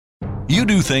You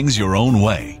do things your own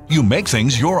way. You make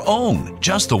things your own,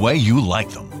 just the way you like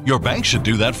them. Your bank should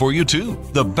do that for you too.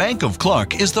 The Bank of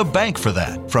Clark is the bank for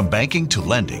that. From banking to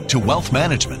lending to wealth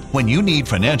management, when you need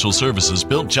financial services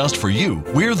built just for you,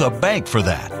 we're the bank for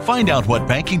that. Find out what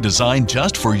banking designed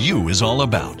just for you is all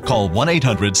about. Call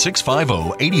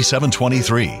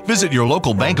 1-800-650-8723. Visit your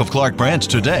local Bank of Clark branch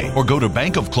today or go to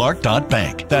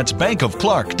bankofclark.bank. That's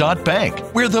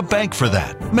bankofclark.bank. We're the bank for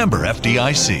that. Member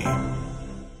FDIC.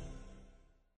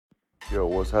 Yo,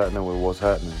 what's happening with what's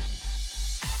happening?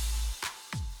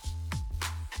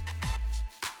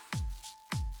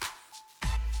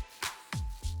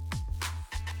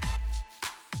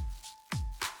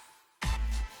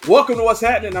 Welcome to What's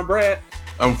Happening. I'm Brad.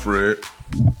 I'm Fred.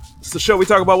 It's the show we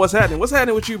talk about what's happening. What's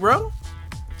happening with you, bro?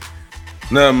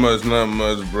 Not much,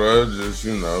 bro. Just,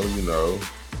 you know,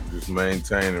 just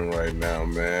maintaining right now,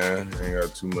 man. Ain't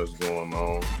got too much going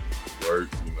on. Work,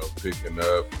 picking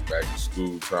up, back to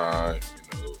school time,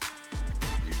 we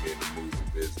in the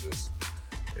moving business.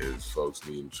 Is folks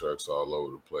needing trucks all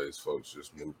over the place, folks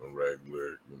just moving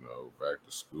regular, back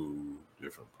to school,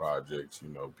 different projects,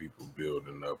 people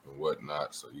building up and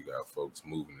whatnot. So you got folks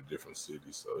moving to different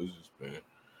cities. So it's just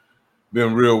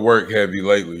been real work heavy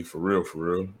lately, for real.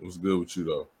 What's good with you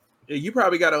though? Yeah, you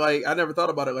probably gotta I never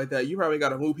thought about it like that. You probably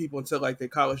gotta move people into like their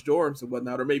college dorms and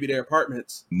whatnot, or maybe their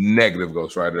apartments. Negative,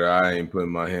 Ghostwriter. I ain't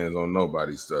putting my hands on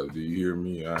nobody's stuff. Do you hear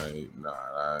me? I ain't. You know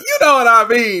what I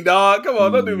mean, dog. Come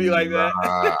on, don't do me like that.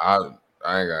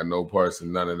 I ain't got no parts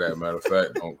in none of that. Matter of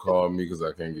fact, don't call me because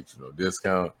I can't get you no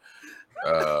discount.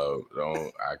 I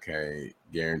can't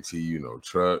guarantee you no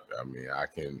truck. I mean, I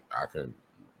can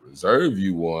reserve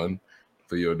you one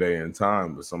for your day and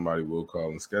time, but somebody will call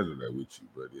and schedule that with you.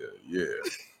 But yeah,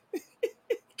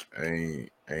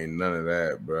 ain't none of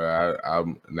that, bro.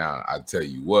 Now I tell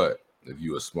you what, if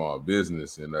you a small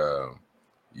business and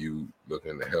you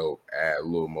looking to help add a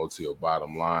little more to your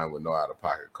bottom line with no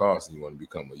out-of-pocket costs, and you want to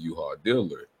become a U-Haul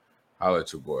dealer, holler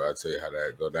at your boy. I'll tell you how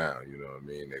that go down. You know what I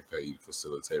mean? They pay you to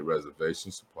facilitate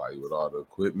reservations, supply you with all the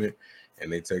equipment, and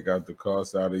they take out the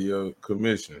cost out of your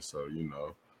commission. So,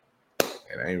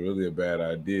 it ain't really a bad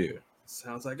idea.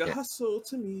 Sounds like a hustle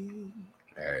to me.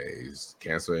 Hey,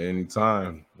 cancel at any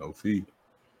time. No fee.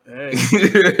 Hey.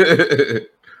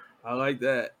 I like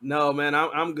that. No, man,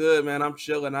 I'm good, man. I'm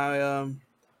chilling. I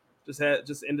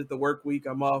just ended the work week.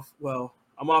 I'm off. Well,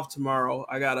 I'm off tomorrow.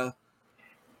 I got a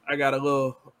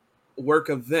little work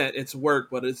event. It's work,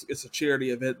 but it's a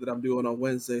charity event that I'm doing on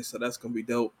Wednesday, so that's gonna be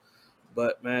dope.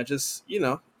 But man, just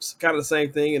it's kind of the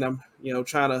same thing, and I'm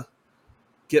trying to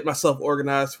get myself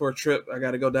organized for a trip. I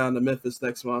got to go down to Memphis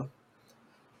next month.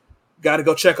 Got to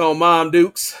go check on Mom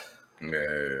Dukes.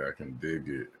 Yeah, I can dig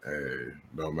it. Hey,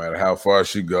 no matter how far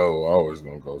she go, always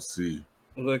gonna go see.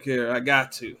 Look here, I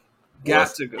got to go.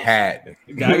 Happening?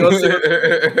 Gotta go see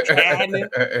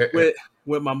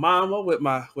with my mama, with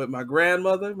my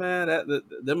grandmother. Man,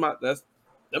 they're my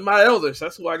elders.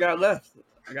 That's who I got left.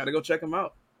 I got to go check them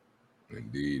out.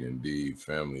 Indeed,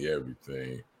 family,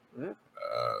 everything. Yeah.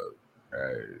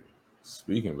 Hey,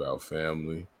 speaking about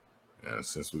family, and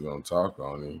since we're gonna talk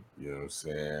on it, you know what I'm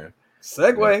saying?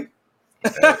 Segue.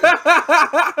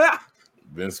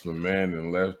 Vince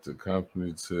McMahon left the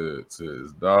company to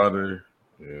his daughter.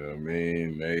 You know what I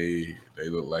mean? They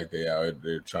look like they out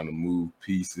there trying to move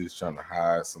pieces, trying to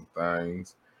hide some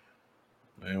things.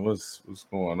 Man, what's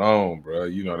going on, bro?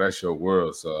 That's your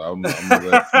world, so I'm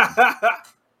gonna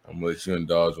let you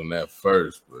indulge on that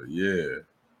first. But yeah.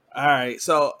 All right.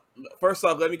 So first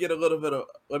off, let me give a little bit of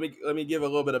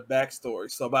backstory.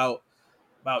 So about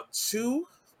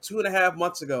 2.5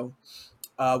 months ago,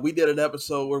 we did an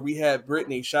episode where we had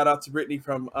Brittney. Shout out to Brittney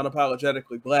from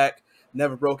Unapologetically Black,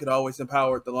 Never Broken, Always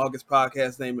Empowered, the longest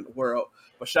podcast name in the world.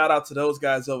 But shout out to those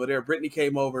guys over there. Brittney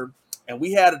came over, and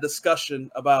we had a discussion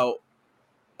about,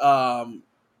 kind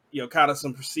of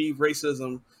some perceived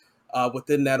racism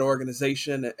within that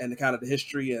organization and kind of the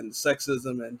history and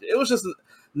sexism, and it was just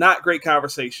not great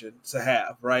conversation to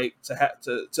have, right?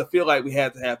 To feel like we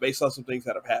had to have based on some things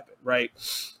that have happened, right?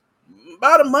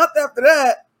 About a month after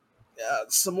that,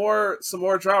 some more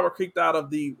drama creeped out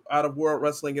of World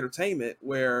Wrestling Entertainment,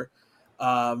 where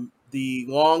the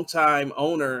longtime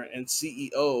owner and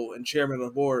CEO and chairman of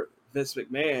the board, Vince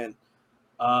McMahon,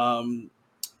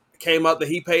 came out that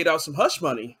he paid out some hush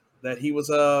money, that he was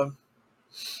out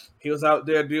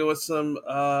there doing some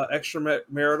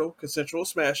extramarital consensual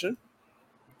smashing.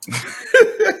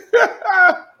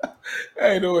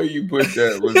 Hey, the way you put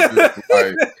that was just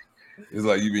it's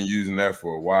like you've been using that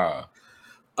for a while.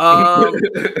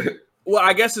 Well,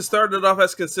 I guess it started off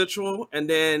as consensual, and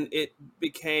then it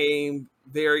became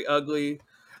very ugly,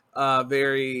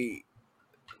 very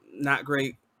not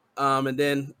great. And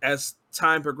then as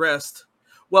time progressed,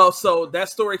 well, so that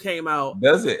story came out.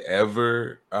 Does it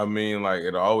ever? I mean, like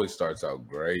it always starts out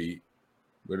great,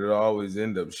 but it always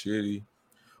end up shitty.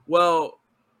 Well,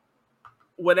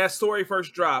 when that story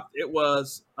first dropped, it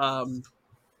was an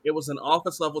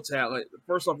office level talent.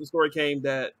 First off, the story came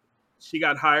that she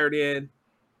got hired in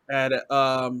at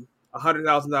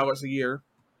 $100,000 a year,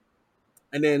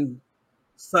 and then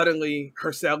suddenly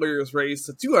her salary was raised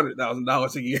to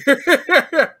 $200,000 a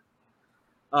year.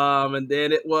 And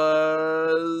then it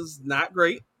was not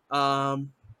great. And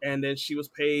then she was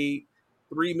paid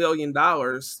 $3 million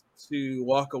to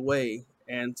walk away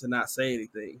and to not say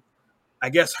anything. I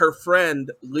guess her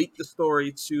friend leaked the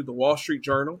story to the Wall Street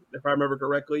Journal, if I remember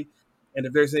correctly. And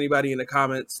if there's anybody in the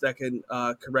comments that can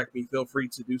correct me, feel free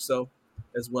to do so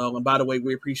as well. And by the way,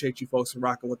 we appreciate you folks for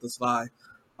rocking with us live.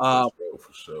 For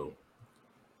sure.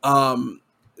 I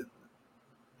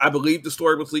believe the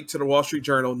story was leaked to the Wall Street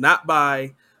Journal, not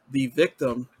by the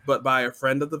victim, but by a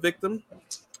friend of the victim.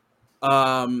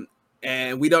 And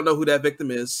we don't know who that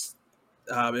victim is.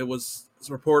 It was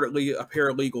reportedly a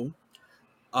paralegal.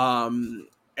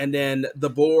 And then the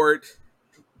board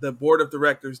of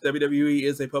directors, WWE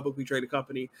is a publicly traded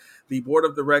company. The board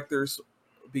of directors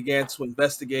began to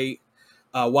investigate.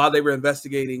 While they were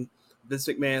investigating, Vince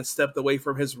McMahon stepped away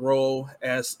from his role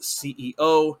as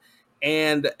CEO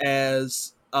and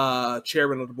as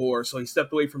chairman of the board. So he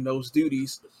stepped away from those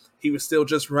duties. He was still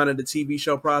just running the TV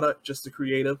show product, just the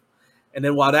creative. And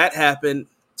then while that happened,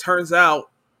 turns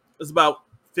out it was about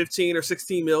 15 or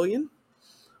 16 million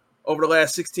over the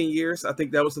last 16 years. I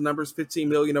think that was the numbers, 15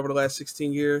 million over the last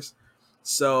 16 years.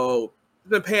 So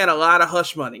they've been paying a lot of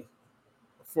hush money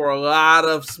for a lot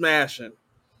of smashing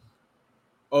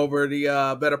over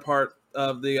the better part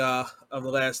of the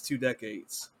last 2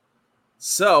 decades.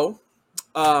 So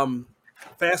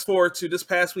fast forward to this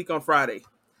past week on Friday.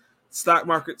 Stock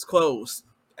markets closed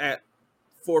at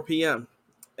 4 p.m.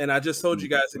 And I just told you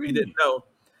guys, if you didn't know,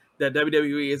 that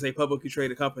WWE is a publicly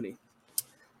traded company.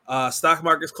 Stock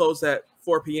markets closed at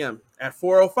 4 p.m. At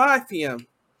 4:05 p.m.,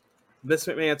 Vince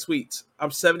McMahon tweets,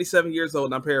 "I'm 77 years old,"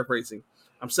 and I'm paraphrasing.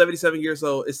 "I'm 77 years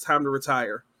old. It's time to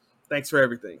retire. Thanks for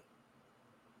everything."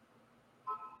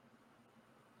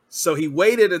 So he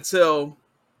waited until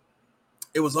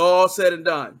it was all said and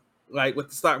done, like with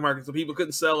the stock market, so people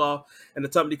couldn't sell off and the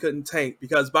company couldn't tank.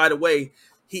 Because, by the way,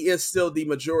 he is still the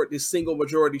single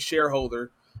majority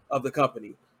shareholder of the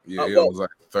company. Yeah, he owns like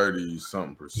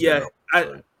 30-something%. Yeah,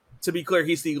 to be clear,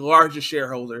 he's the largest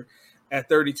shareholder at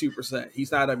 32%.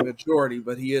 He's not a majority,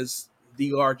 but he is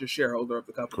the largest shareholder of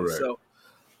the company. Correct.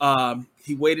 So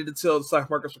he waited until the stock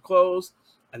markets were closed,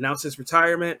 announced his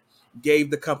retirement, gave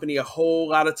the company a whole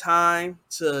lot of time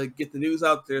to get the news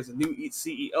out. There's a new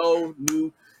CEO,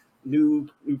 new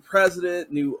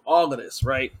president, new all of this,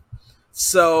 right?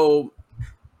 So,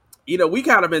 we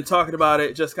kind of been talking about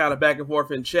it just kind of back and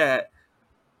forth in chat.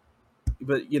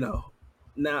 But,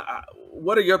 now,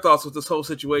 what are your thoughts with this whole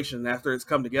situation after it's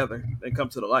come together and come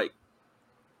to the light?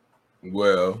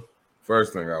 Well,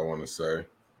 first thing I want to say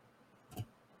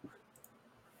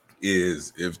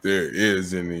is if there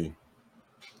is any,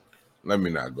 let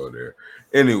me not go there.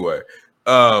 Anyway,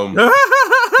 I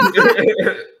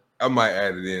might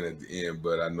add it in at the end,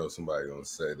 but I know somebody's going to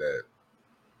say that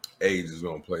age is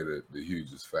going to play the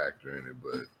hugest factor in it.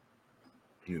 But,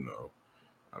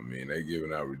 I mean, they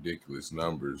giving out ridiculous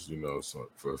numbers, so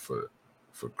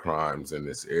for crimes in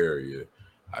this area.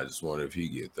 I just wonder if he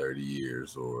get 30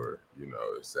 years or,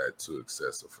 is that too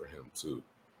excessive for him too?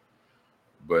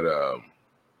 But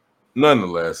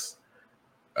nonetheless,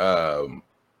 to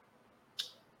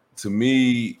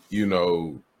me,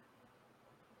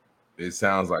 it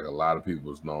sounds like a lot of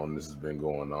people's known this has been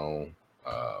going on.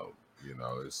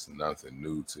 It's nothing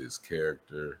new to his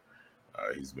character.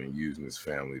 He's been using his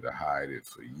family to hide it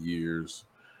for years.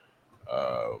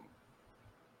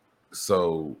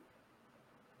 So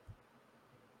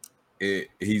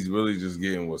he's really just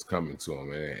getting what's coming to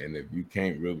him. And if you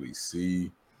can't really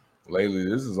see, lately,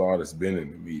 this is all that's been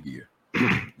in the media.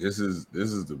 This is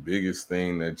the biggest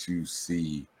thing that you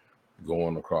see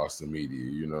going across the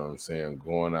media. You know what I'm saying?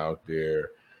 Going out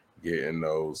there, getting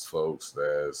those folks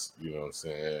that's,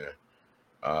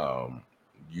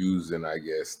 using, I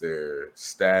guess, their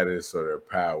status or their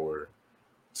power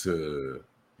to,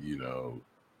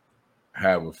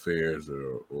 have affairs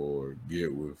or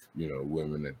get with,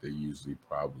 women that they usually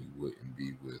probably wouldn't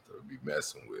be with or be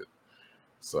messing with.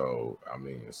 So, I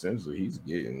mean, essentially, he's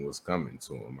getting what's coming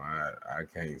to him. I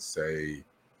can't say,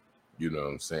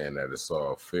 that it's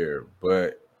all fair.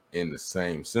 But in the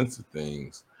same sense of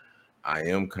things, I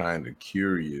am kind of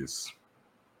curious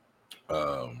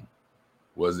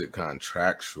was it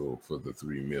contractual for the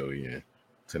 $3 million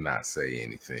to not say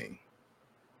anything?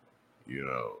 You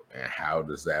know, and how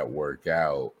does that work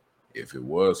out if it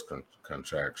was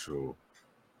contractual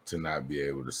to not be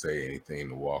able to say anything,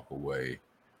 to walk away?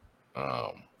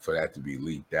 For that to be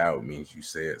leaked out means you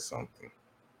said something.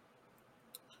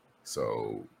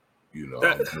 So, you know,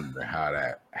 I'm wondering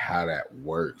how that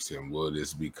works, and will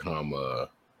this become a,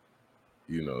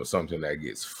 you know, something that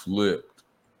gets flipped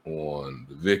on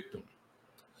the victim?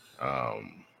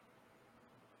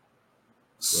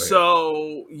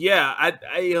 So yeah,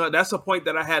 I that's a point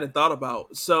that I hadn't thought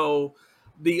about. So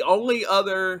the only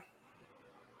other,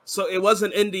 so it was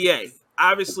an NDA.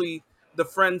 Obviously, the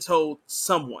friend told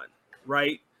someone,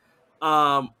 right?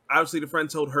 Obviously, the friend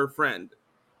told her friend,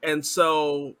 and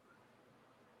so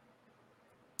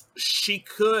she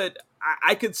could.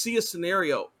 I could see a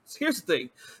scenario. Here's the thing: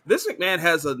 Vince McMahon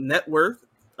has a net worth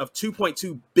of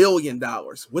 $2.2 billion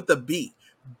with a B,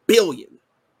 billion.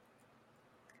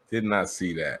 Did not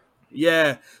see that.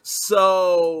 Yeah.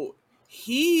 So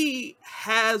he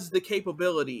has the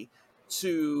capability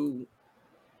to,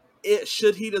 it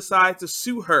should he decide to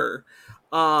sue her.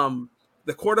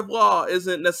 The court of law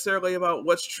isn't necessarily about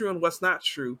what's true and what's not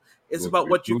true. It's about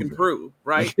what you can prove,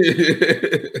 right?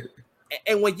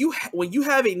 And when you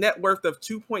have a net worth of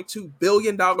 $2.2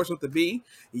 billion with the B,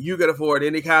 you can afford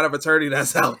any kind of attorney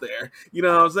that's out there. You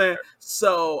know what I'm saying?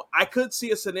 So I could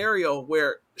see a scenario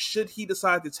where, should he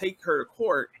decide to take her to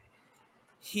court,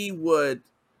 he would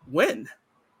win.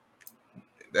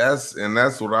 That's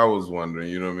what I was wondering.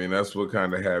 You know what I mean? That's what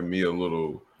kind of had me a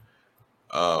little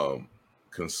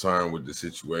concerned with the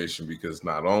situation, because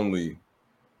not only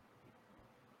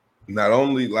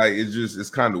like it's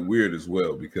kind of weird as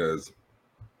well, because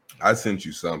I sent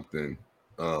you something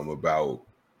about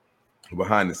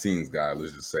behind the scenes guy.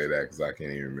 Let's just say that, because I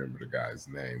can't even remember the guy's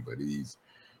name, but he's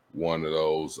one of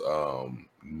those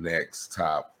next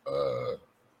top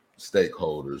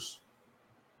stakeholders.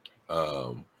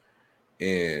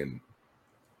 And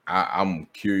I'm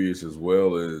curious as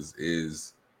well, as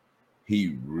is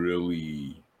he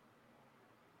really,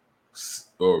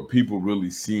 or people really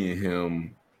seeing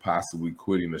him possibly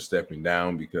quitting or stepping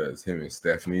down because him and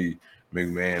Stephanie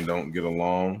McMahon don't get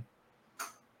along?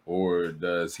 Or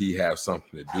does he have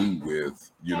something to do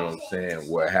with, you know what I'm saying,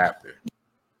 what happened?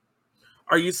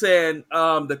 Are you saying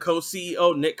the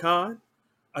co-CEO Nick Khan?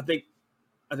 I think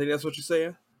that's what you're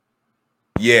saying.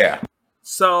 Yeah.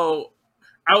 So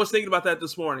I was thinking about that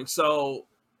this morning. So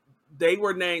they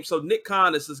were named. So Nick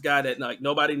Khan is this guy that like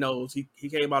nobody knows. He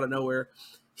came out of nowhere.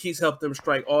 He's helped them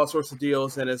strike all sorts of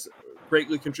deals and has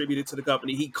greatly contributed to the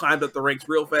company. He climbed up the ranks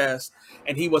real fast,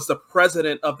 and he was the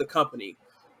president of the company.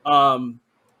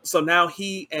 So now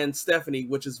he and Stephanie,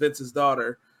 which is Vince's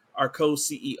daughter, are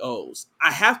co-CEOs.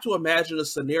 I have to imagine a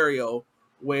scenario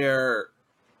where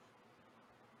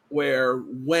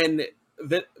when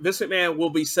Vince McMahon will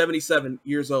be 77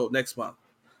 years old next month.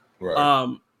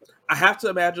 Right. I have to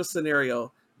imagine a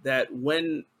scenario that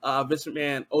when Vince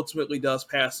McMahon ultimately does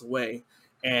pass away,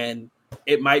 and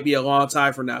it might be a long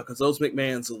time from now because those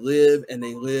McMahons live and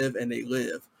they live and they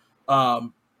live.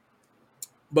 But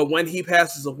when he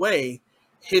passes away,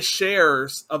 his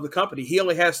shares of the company, he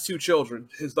only has two children,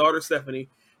 his daughter Stephanie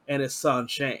and his son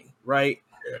Shane, right?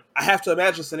 Yeah. I have to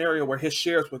imagine a scenario where his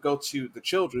shares would go to the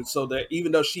children, so that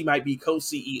even though she might be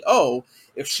co-CEO,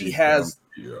 if she has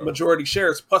majority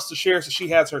shares plus the shares that she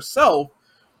has herself,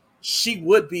 she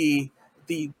would be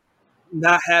the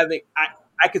not having.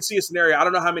 I could see a scenario. I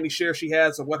don't know how many shares she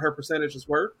has or what her percentage is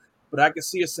worth, but I could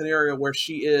see a scenario where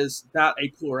she is not a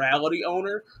plurality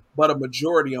owner, but a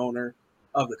majority owner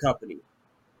of the company.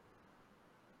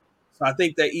 So I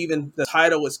think that even the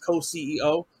title is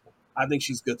co-CEO, I think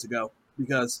she's good to go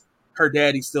because her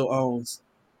daddy still owns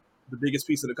the biggest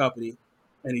piece of the company,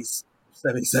 and he's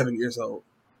 77 years old.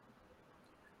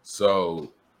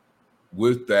 So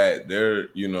with that, there,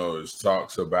 you know, it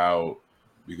talks about,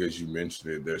 because you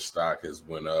mentioned it, their stock has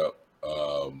went up.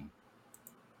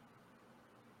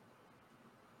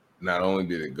 Not only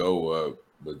did it go up,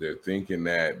 but they're thinking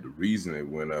that the reason it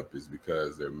went up is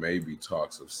because there may be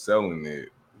talks of selling it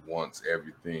once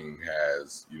everything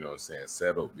has, you know what I'm saying,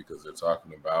 settled, because they're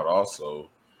talking about also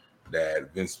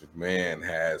that Vince McMahon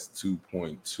has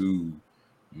 2.2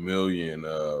 million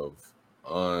of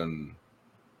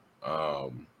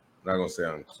not gonna say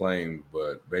unclaimed,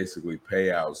 but basically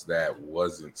payouts that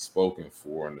wasn't spoken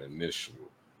for in the initial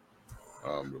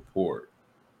report,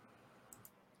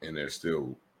 and they're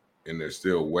still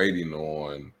waiting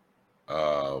on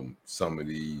some of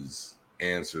these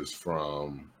answers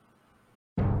from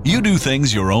You do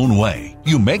things your own way.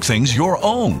 You make things your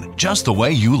own, just the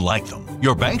way you like them.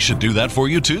 Your bank should do that for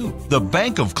you too. The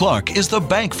Bank of Clark is the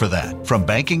bank for that. From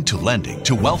banking to lending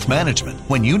to wealth management,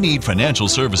 when you need financial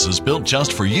services built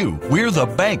just for you, we're the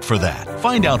bank for that.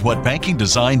 Find out what banking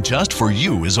designed just for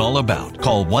you is all about.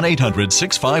 Call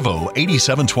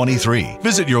 1-800-650-8723.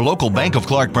 Visit your local Bank of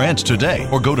Clark branch today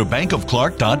or go to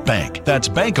bankofclark.bank. That's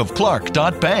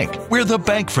bankofclark.bank. We're the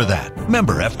bank for that.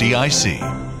 Member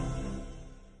FDIC.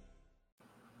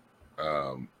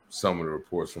 Some of the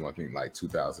reports from I think like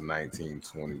 2019,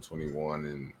 2021,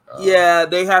 and yeah,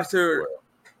 they have to.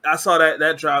 I saw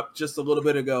that drop just a little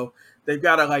bit ago. They've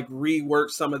got to like rework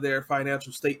some of their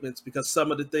financial statements because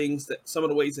some of the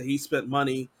ways that he spent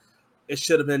money, it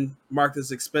should have been marked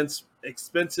as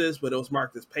expenses, but it was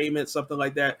marked as payments, something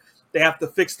like that. They have to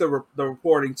fix the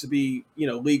reporting to be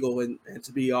legal and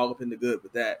to be all up in the good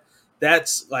with that.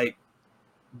 That's like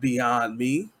beyond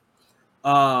me.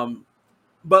 But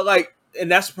like. And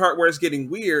that's the part where it's getting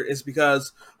weird is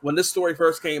because when this story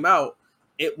first came out,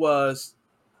 he was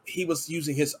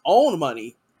using his own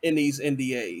money in these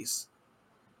NDAs.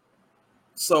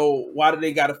 So why do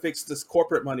they got to fix this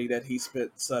corporate money that he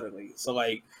spent suddenly? So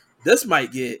like this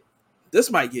might get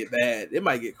bad. It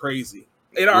might get crazy.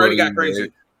 It already got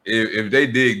crazy. If they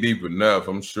dig deep enough,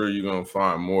 I'm sure you're gonna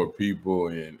find more people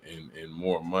and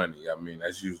more money. I mean,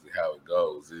 that's usually how it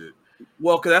goes.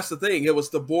 Well, because that's the thing. It was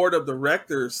the board of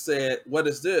directors said, "What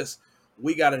is this?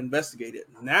 We got to investigate it."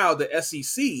 Now the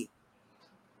SEC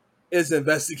is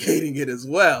investigating it as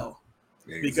well,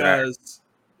 because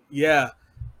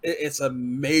it's a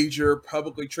major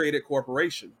publicly traded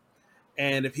corporation,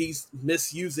 and if he's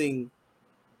misusing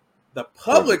the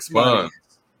public's money,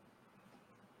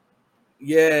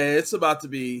 it's about to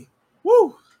be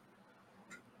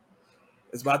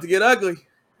it's about to get ugly.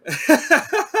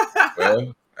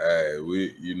 Well.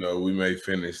 We may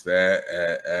finish that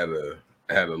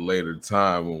at a later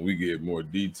time when we get more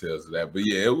details of that. But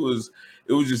yeah, it was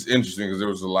just interesting because there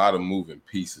was a lot of moving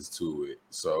pieces to it.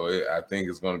 So I think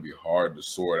it's going to be hard to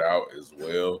sort out as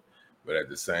well. But at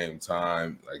the same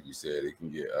time, like you said, it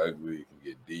can get ugly, it can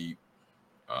get deep.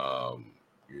 You're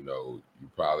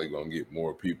probably going to get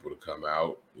more people to come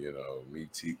out. Me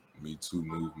Too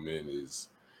movement is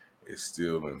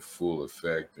still in full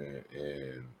effect and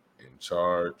in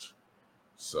charge.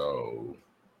 So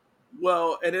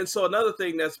and then another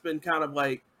thing that's been kind of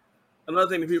like another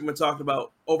thing that people have been talking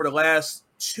about over the last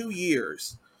 2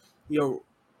 years,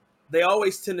 they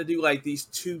always tend to do like these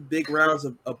two big rounds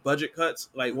of budget cuts.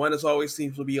 Like one is always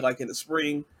seems to be like in the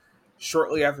spring,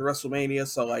 shortly after WrestleMania.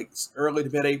 So like early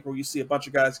to mid-April, you see a bunch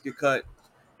of guys get cut.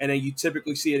 And then you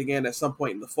typically see it again at some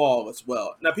point in the fall as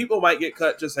well. Now, people might get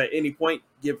cut just at any point,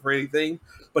 give for anything,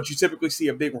 but you typically see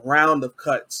a big round of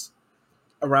cuts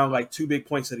around like 2 big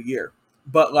points of the year.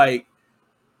 But like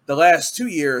the last 2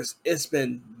 years, it's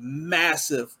been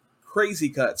massive, crazy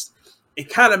cuts. It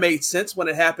kind of made sense when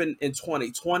it happened in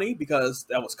 2020 because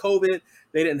that was COVID.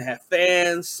 They didn't have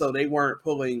fans, so they weren't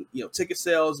pulling, ticket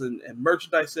sales and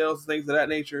merchandise sales and things of that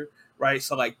nature, right?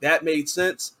 So like that made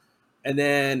sense. And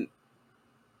then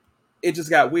it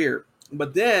just got weird.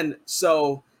 But then,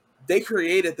 so they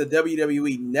created the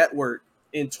WWE Network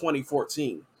in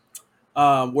 2014,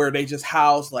 where they just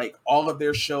housed like all of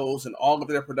their shows and all of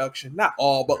their production, not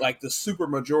all, but like the super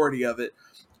majority of it.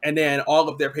 And then all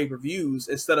of their pay-per-views,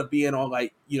 instead of being on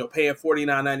like, paying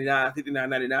 $49.99,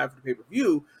 $59.99 for the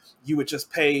pay-per-view, you would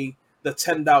just pay the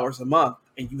 $10 a month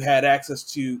and you had access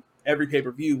to every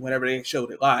pay-per-view whenever they showed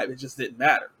it live. It just didn't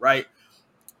matter, right?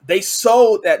 They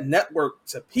sold that network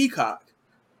to Peacock,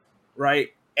 right?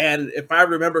 And if I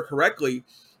remember correctly,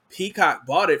 Peacock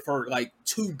bought it for like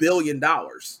 $2 billion.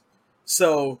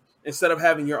 So instead of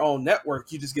having your own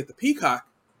network, you just get the Peacock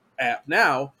app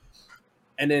now,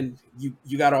 and then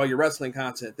you got all your wrestling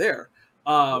content there.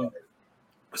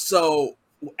 So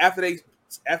after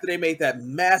they made that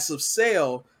massive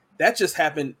sale, that just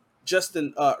happened just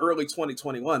in early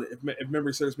 2021, if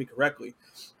memory serves me correctly.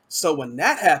 So when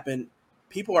that happened,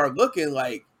 people are looking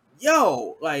like,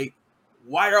 yo, like,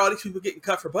 why are all these people getting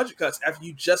cut for budget cuts after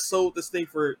you just sold this thing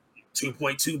for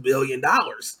 $2.2 billion?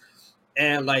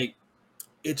 And like,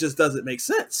 it just doesn't make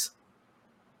sense.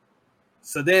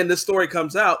 So then this story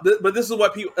comes out, but this is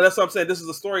what people, that's what I'm saying. This is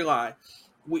the storyline.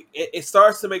 It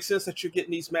starts to make sense that you're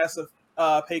getting these massive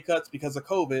pay cuts because of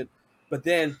COVID, but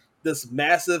then this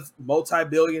massive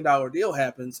multi-billion-dollar deal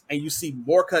happens and you see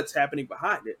more cuts happening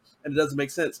behind it, and it doesn't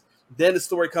make sense. Then the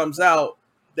story comes out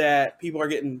that people are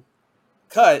getting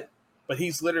cut, but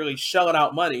he's literally shelling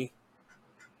out money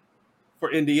for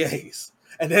NDAs.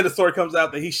 And then the story comes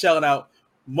out that he's shelling out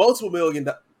multiple million.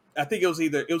 I think it was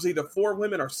either 4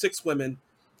 women or 6 women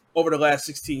over the last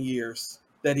 16 years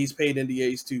that he's paid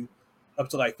NDAs to, up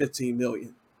to like 15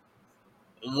 million.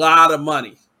 A lot of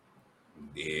money.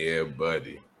 Yeah,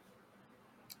 buddy.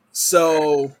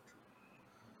 So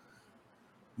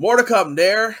more to come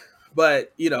there,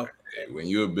 but you know, when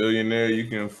you're a billionaire, you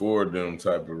can afford them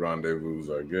type of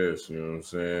rendezvous, I guess. You know what I'm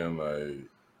saying? Like,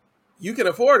 you can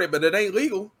afford it, but it ain't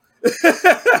legal.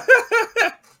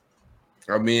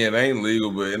 I mean, it ain't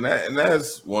legal, but and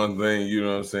that's one thing, you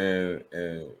know what I'm saying?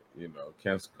 And you know,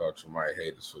 cancel culture might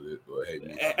hate us for this, or hate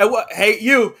me. And what? Hate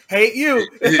you. I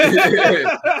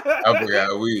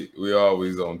forgot we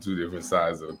always on two different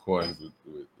sides of the coins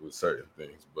with certain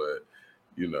things, but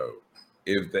you know,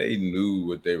 if they knew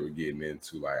what they were getting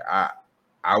into, like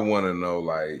I want to know,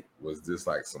 like, was this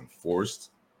like some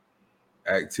forced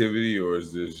activity, or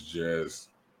is this just,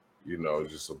 you know,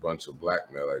 just a bunch of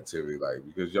blackmail activity? Like,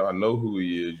 because y'all know who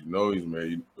he is, you know he's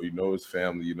married, you know his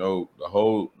family, you know the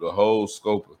whole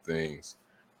scope of things.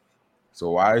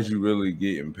 So why is you really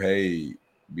getting paid?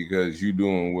 Because you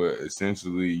doing what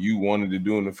essentially you wanted to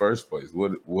do in the first place.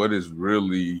 What is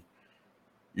really,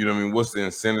 you know what I mean? What's the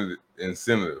incentive?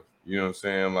 You know what I'm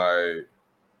saying? Like,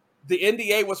 the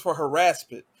NDA was for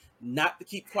harassment, not to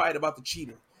keep quiet about the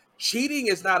cheating. Cheating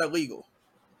is not illegal.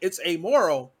 It's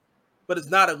amoral, but it's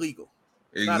not illegal.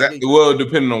 Exactly. Well,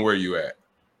 depending on where you at.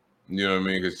 You know what I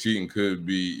mean? Because cheating could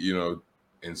be, you know,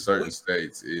 in certain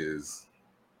states is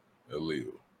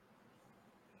illegal.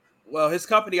 Well, his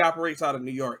company operates out of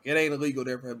New York. It ain't illegal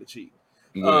there for him to cheat.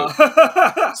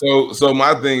 So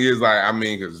my thing is, like, I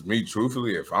mean, because me,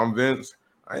 truthfully, if I'm Vince,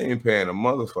 I ain't paying a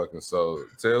motherfucking soul.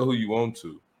 Tell who you want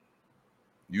to.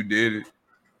 You did it.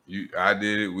 I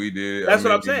did it. We did it. That's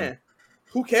what I'm saying.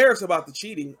 Who cares about the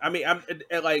cheating? I mean, I'm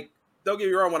like, don't get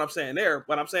me wrong. What I'm saying there,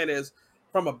 what I'm saying is,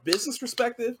 from a business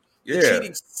perspective, the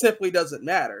cheating simply doesn't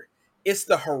matter. It's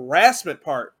the harassment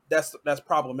part that's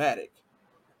problematic.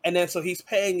 And then so he's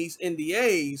paying these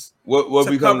NDAs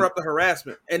to cover up the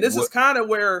harassment. And this is kind of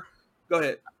where, go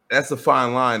ahead. That's a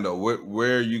fine line, though.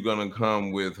 Where are you gonna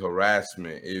come with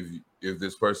harassment if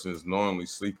this person is knowingly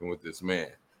sleeping with this man?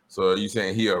 So are you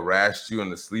saying he harassed you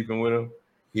into sleeping with him?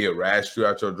 He harassed you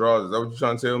out your drawers? Is that what you're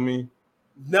trying to tell me?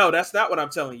 No, that's not what I'm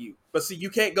telling you. But see, you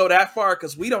can't go that far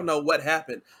because we don't know what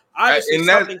happened.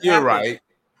 Obviously, you're right.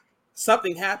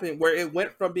 Something happened where it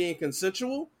went from being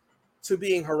consensual to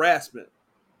being harassment.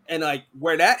 And like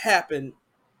where that happened,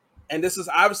 and this has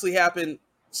obviously happened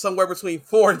somewhere between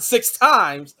 4 and 6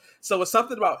 times. So it's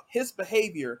something about his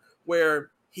behavior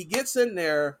where he gets in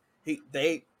there,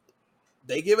 they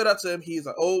give it up to him. He's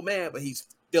an old man, but he's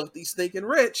filthy, stinking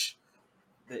rich.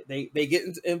 They get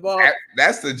involved.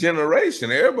 That's the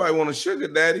generation. Everybody want a sugar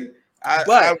daddy.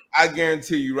 I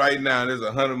guarantee you right now, there's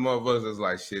 100 more of us that's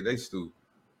like, shit, they stupid.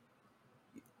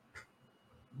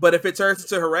 But if it turns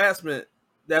into harassment,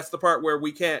 that's the part where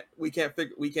we can't.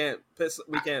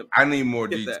 I need more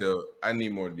detail. I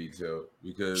need more detail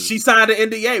because she signed an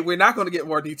NDA. We're not going to get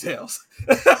more details.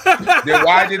 Then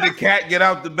why did the cat get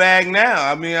out the bag now?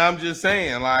 I mean, I'm just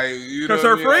saying, like, you know, because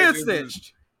her friend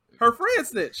snitched. Her friend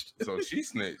snitched. So she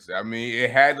snitched. I mean, it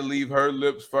had to leave her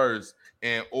lips first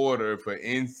in order for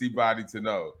anybody to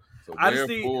know. So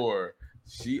therefore,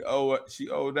 she owe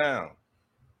down.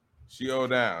 She owe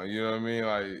down, you know what I mean?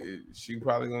 Like, she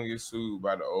probably gonna get sued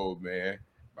by the old man,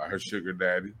 by her sugar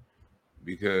daddy,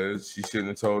 because she shouldn't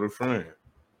have told her friend.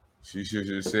 She should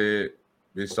have said,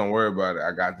 "Bitch, don't worry about it.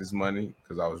 I got this money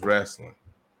because I was wrestling.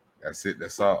 That's it.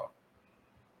 That's all."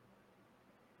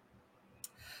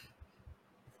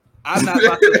 I'm not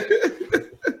about to.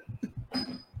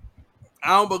 I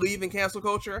don't believe in cancel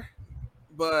culture,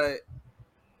 but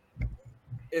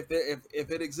if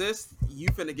it exists, you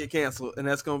finna get canceled, and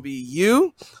that's gonna be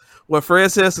you. What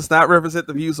Fred says does not represent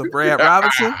the views of Brad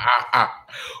Robinson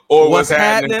or what's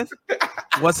happening.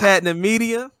 What's happening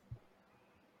media?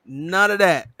 None of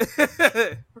that.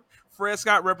 Fred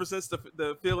Scott represents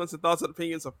the feelings and thoughts and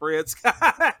opinions of Fred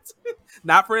Scott,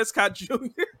 not Fred Scott Jr.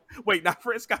 Wait, not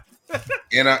Fred Scott.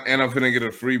 and I'm finna get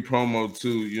a free promo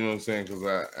too. You know what I'm saying? Because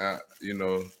I you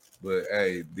know. But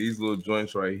hey, these little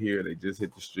joints right here, they just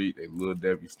hit the street. They Little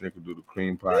Debbie Snickerdoodle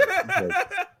cream pie.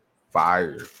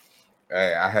 Fire.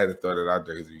 Hey, I had to throw that out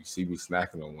there because you see me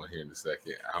snacking on one here in a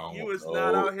second. You was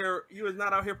not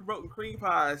out here promoting cream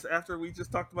pies after we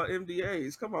just talked about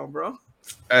MDAs. Come on, bro.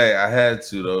 Hey, I had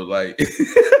to though. Like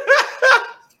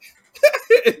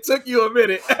it took you a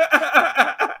minute.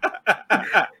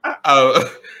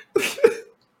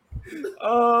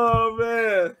 Oh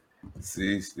man.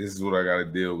 See, this is what I got to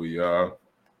deal with, y'all.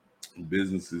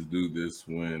 Businesses do this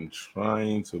when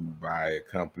trying to buy a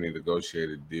company, negotiate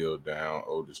a deal down.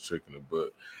 Oldest trick in the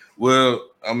book. Well,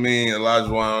 I mean,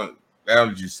 Elijah, now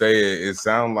that you say it, it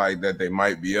sounds like that they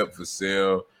might be up for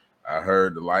sale. I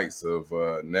heard the likes of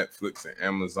Netflix and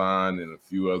Amazon and a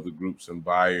few other groups and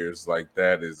buyers like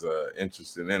that is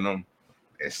interested in them.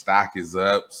 Their stock is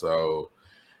up, so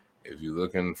if you're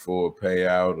looking for a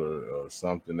payout or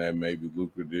something that may be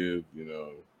lucrative, you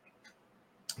know,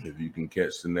 if you can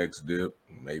catch the next dip,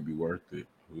 it may be worth it.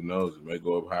 Who knows? It may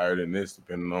go up higher than this,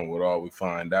 depending on what all we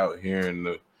find out here in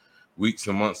the weeks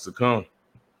and months to come.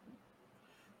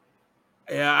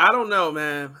 Yeah, I don't know,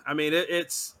 man. I mean,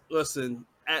 it's listen.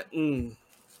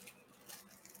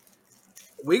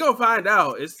 We gonna find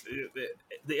out.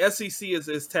 The SEC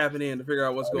is tapping in to figure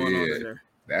out what's going on in there.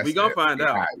 We gonna find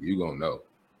out. You gonna know.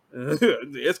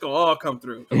 It's gonna all come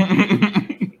through.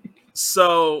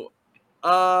 So,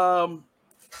 Brittney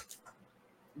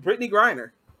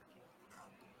Griner.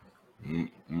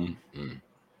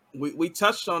 We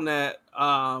touched on that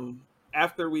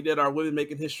after we did our Women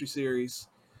Making History series.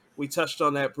 We touched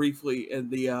on that briefly in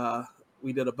the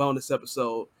we did a bonus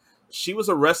episode. She was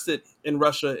arrested in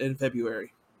Russia in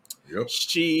February. Yep.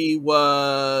 She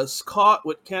was caught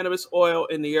with cannabis oil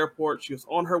in the airport. She was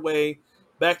on her way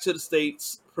back to the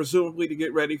States, presumably to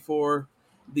get ready for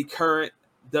the current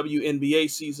WNBA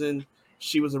season.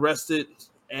 She was arrested,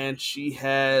 and she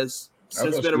has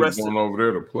since been arrested. Going over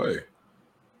there to play.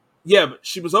 Yeah, but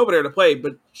she was over there to play,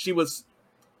 but she was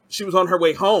on her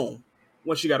way home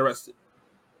when she got arrested.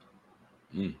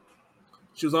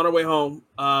 She was on her way home.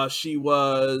 She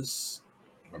was.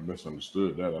 I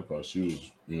misunderstood that. I thought she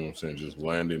was, you know what I'm saying, just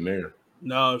landing there.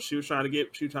 No, she was trying to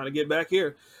get back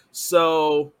here.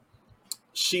 So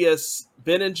she has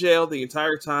been in jail the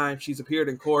entire time. She's appeared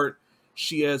in court.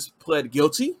 She has pled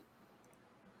guilty,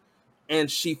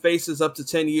 and she faces up to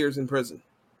 10 years in prison.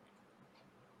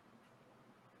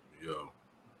 Yo,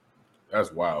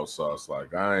 that's wild sauce.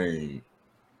 Like, I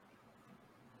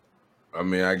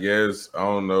guess I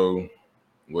don't know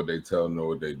what they tell them or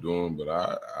what they doing, but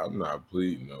I'm not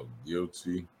pleading no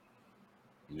guilty.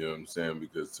 You know what I'm saying?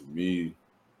 Because to me,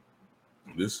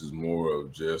 this is more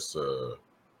of just a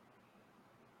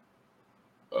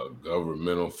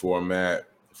governmental format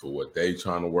for what they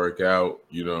trying to work out.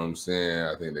 You know what I'm saying?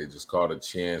 I think they just caught a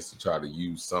chance to try to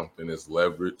use something as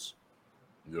leverage.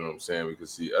 You know what I'm saying?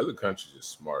 Because see, other countries are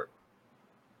smart.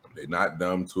 They're not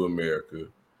dumb to America.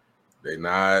 They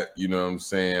not, you know what I'm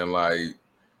saying, like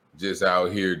just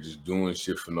out here just doing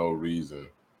shit for no reason.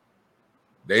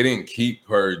 They didn't keep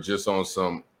her just on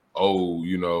some,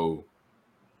 you know,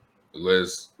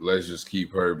 let's just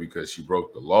keep her because she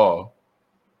broke the law.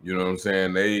 You know what I'm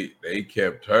saying? They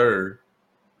kept her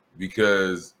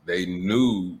because they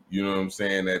knew, you know what I'm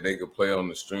saying, that they could play on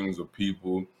the strings of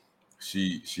people.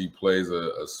 She plays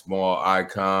a small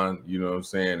icon, you know what I'm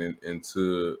saying,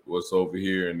 into what's over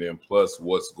here, and then plus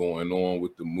what's going on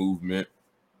with the movement,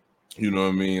 you know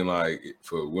what I mean, like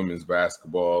for women's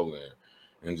basketball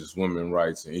and just women's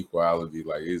rights and equality.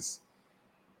 Like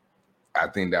I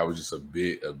think that was just a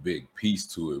big piece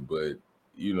to it, but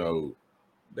you know,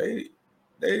 they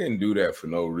didn't do that for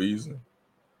no reason.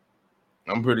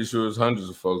 I'm pretty sure there's hundreds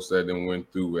of folks that then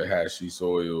went through with hashish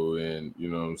oil and, you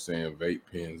know what I'm saying, vape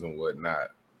pens and whatnot.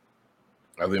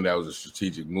 I think that was a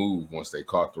strategic move once they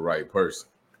caught the right person.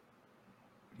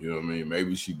 You know what I mean?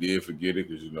 Maybe she did forget it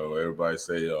because, you know, everybody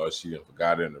say, oh, she didn't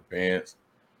forgot it in her pants.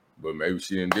 But maybe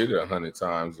she didn't did it 100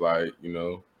 times like, you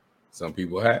know, some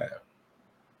people have.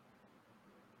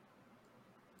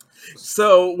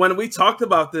 So when we talked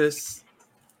about this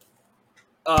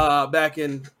back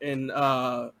in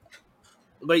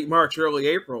late March, early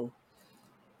April,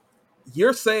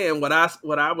 you're saying what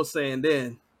I was saying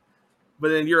then, but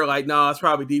then you're like, no, it's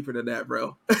probably deeper than that,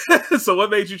 bro. So what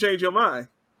made you change your mind?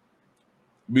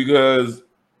 Because,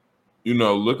 you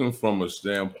know, looking from a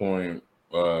standpoint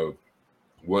of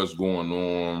what's going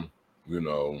on, you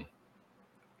know,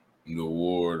 the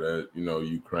war that, you know,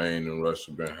 Ukraine and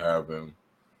Russia been having,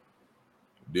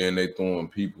 then they throwing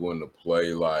people into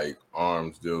play like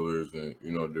arms dealers and,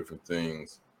 you know, different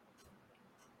things.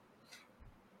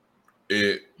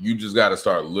 You just got to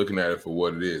start looking at it for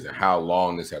what it is and how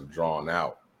long this have drawn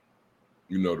out.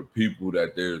 You know, the people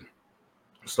that they're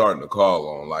starting to call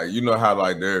on, like, you know how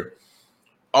like they're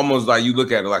almost like you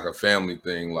look at it like a family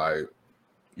thing, like,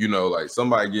 you know, like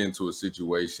somebody get into a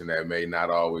situation that may not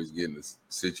always get in the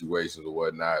situations or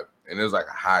whatnot, and there's like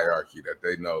a hierarchy that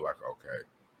they know, like, okay,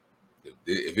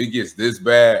 if it gets this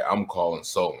bad, I'm calling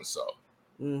so and so.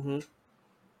 Mm-hmm.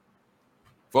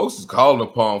 Folks is calling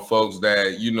upon folks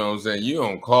that, you know what I'm saying, you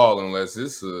don't call unless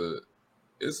it's a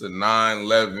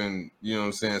 9/11, you know what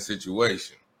I'm saying,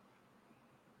 situation.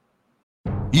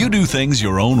 You do things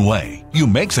your own way. You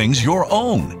make things your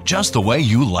own, just the way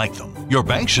you like them. Your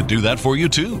bank should do that for you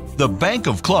too. The Bank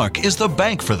of Clark is the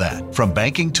bank for that. From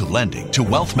banking to lending to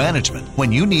wealth management,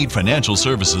 when you need financial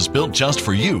services built just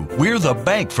for you, we're the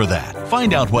bank for that.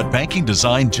 Find out what banking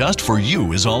designed just for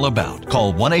you is all about.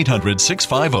 Call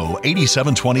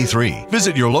 1-800-650-8723.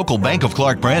 Visit your local Bank of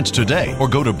Clark branch today or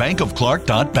go to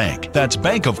bankofclark.bank. That's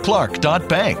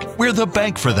bankofclark.bank. We're the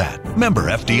bank for that. Member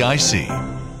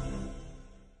FDIC.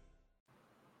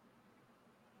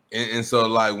 And so,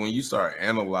 like, when you start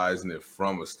analyzing it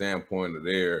from a standpoint of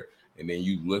there, and then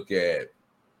you look at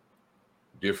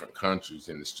different countries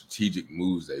and the strategic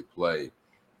moves they play,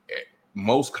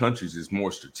 most countries is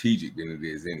more strategic than it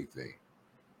is anything.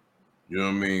 You know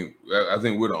what I mean? I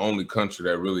think we're the only country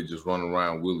that really just run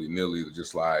around willy-nilly,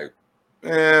 just like,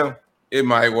 it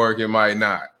might work, it might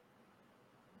not.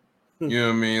 You know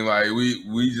what I mean? Like,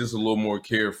 we just a little more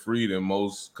carefree than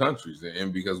most countries,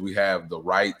 and because we have the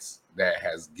rights that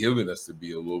has given us to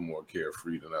be a little more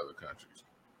carefree than other countries.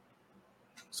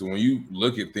 So when you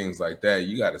look at things like that,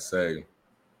 you got to say,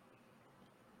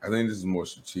 I think this is more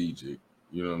strategic.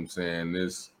 You know what I'm saying?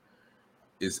 This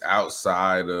is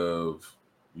outside of,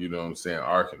 you know what I'm saying,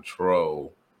 our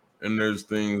control. And there's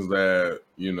things that,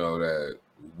 you know, that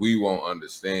we won't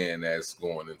understand that's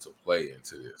going into play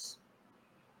into this.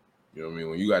 You know what I mean?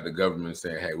 When you got the government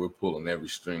saying, hey, we're pulling every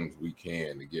string we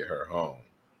can to get her home.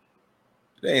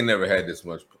 They ain't never had this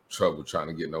much trouble trying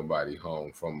to get nobody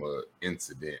home from an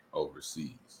incident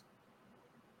overseas.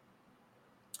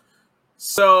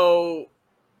 So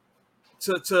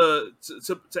to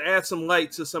add some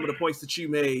light to some of the points that you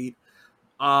made,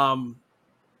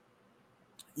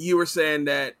 you were saying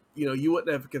that, you know, you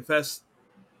wouldn't have confessed,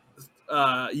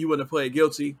 you wouldn't have pled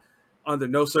guilty under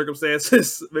no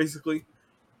circumstances, basically.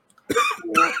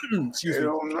 Excuse me.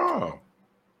 Hell no.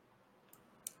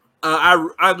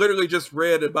 I literally just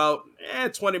read about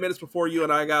 20 minutes before you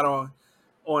and I got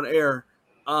on air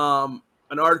an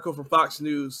article from Fox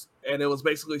News, and it was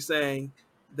basically saying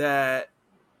that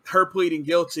her pleading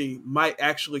guilty might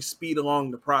actually speed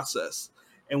along the process,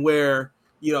 and where,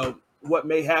 you know, what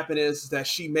may happen is that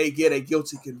she may get a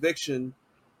guilty conviction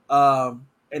and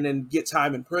then get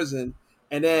time in prison,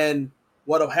 and then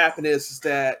what'll happen is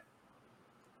that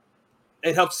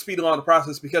it helps speed along the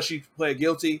process because she pled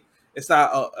guilty. It's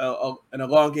not an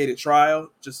elongated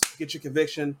trial. Just get your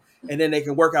conviction, and then they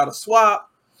can work out a swap.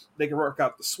 They can work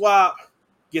out the swap,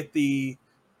 get the,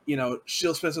 you know,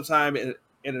 she'll spend some time in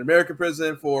an American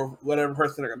prison for whatever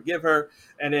person they're going to give her,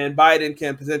 and then Biden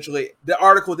can potentially. The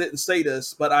article didn't say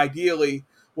this, but ideally,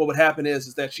 what would happen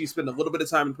is that she spend a little bit of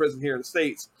time in prison here in the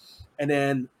States, and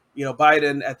then, you know,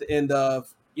 Biden at the end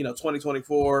of, you know,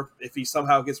 2024, if he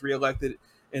somehow gets reelected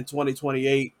in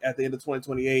 2028, at the end of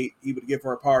 2028, he would give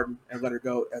her a pardon and let her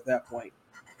go at that point.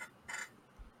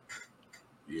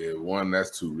 Yeah, one,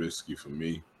 that's too risky for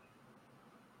me.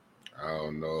 I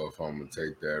don't know if I'm going to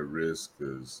take that risk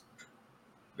because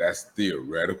that's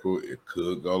theoretical. It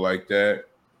could go like that.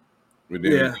 But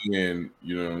then again,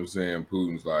 you know what I'm saying?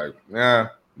 Putin's like, nah.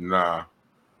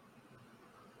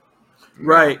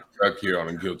 Right. Stuck here on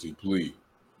a guilty plea.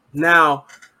 Now,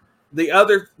 the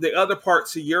other part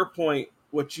to your point,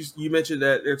 what you mentioned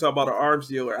that they're talking about an arms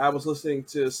dealer. I was listening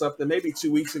to something maybe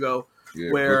 2 weeks ago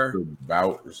where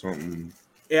Bout or something.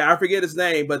 Yeah, I forget his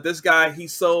name, but this guy,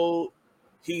 he's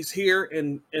here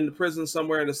in the prison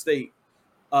somewhere in the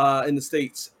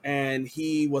States, and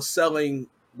he was selling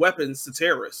weapons to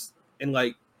terrorists in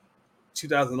like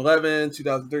 2011,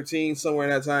 2013, somewhere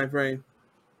in that time frame.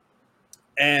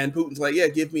 And Putin's like, yeah,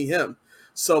 give me him.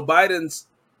 So Biden's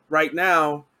right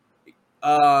now,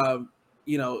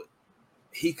 you know,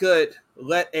 he could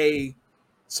let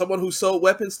someone who sold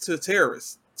weapons to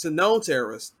terrorists, to known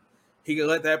terrorists, he could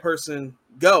let that person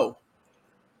go.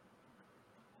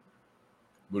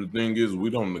 But the thing is, we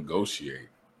don't negotiate.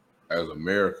 As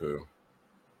America,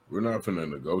 we're not going to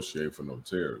negotiate for no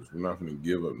terrorists. We're not going to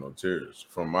give up no terrorists,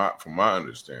 from my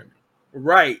understanding.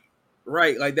 Right.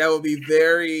 Like that would be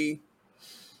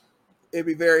it'd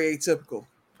be very atypical.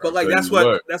 But like that's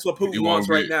what Putin wants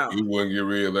right now. He wouldn't get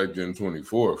reelected in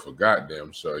 24 for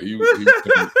goddamn sure. He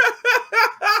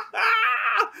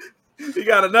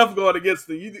got enough going against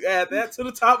him. You add that to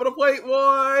the top of the plate,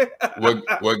 boy.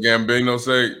 What Gambino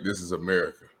say? This is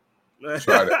America.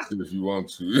 Try that shit if you want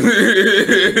to.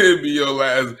 It'll be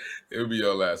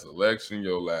your last election,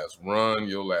 your last run,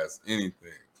 your last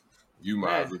anything. You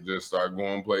might as well just start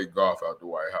going and play golf out the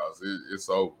White House. It's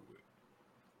over with.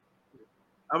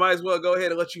 I might as well go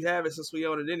ahead and let you have it since we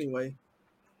own it anyway.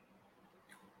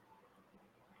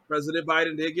 President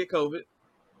Biden did get COVID.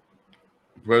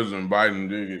 President Biden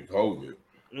did get COVID.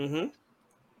 Mm-hmm.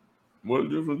 What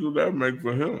difference does that make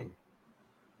for him?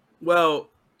 Well,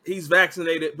 he's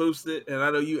vaccinated, boosted, and I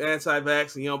know you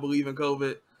anti-vax and you don't believe in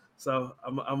COVID, so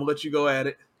I'm gonna let you go at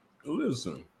it.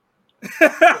 Listen,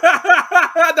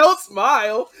 Don't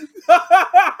smile.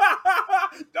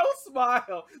 Don't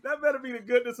smile. That better be the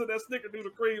goodness of that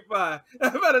snickerdoodle cream pie.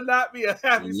 That better not be a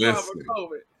happy smile for listen.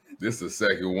 COVID. This is the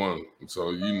second one,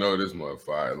 so you know this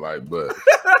motherfucker. Like, but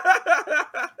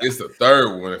it's the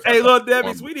third one. If Hey, I little talk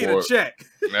Debbie's, one we need a before, check.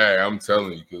 hey, I'm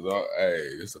telling you, because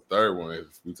it's the third one.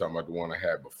 If we talking about the one I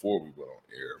had before we went on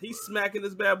air, He's smacking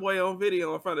this bad boy on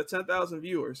video in front of 10,000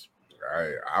 viewers.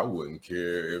 I wouldn't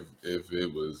care if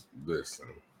it was. Listen,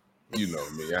 you know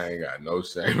me, I ain't got no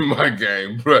shame in my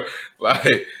game, bro.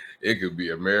 Like, it could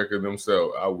be America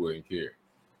themselves. I wouldn't care,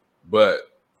 but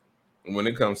when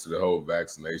it comes to the whole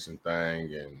vaccination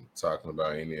thing and talking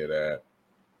about any of that,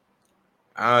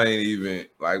 I ain't even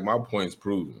like my point's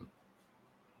proven.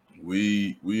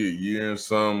 We a year and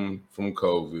some from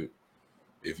COVID.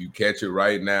 If you catch it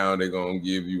right now, they're gonna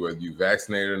give you, whether you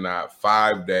vaccinated or not,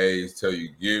 5 days till you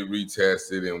get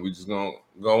retested, and we just gonna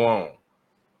go on.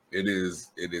 It is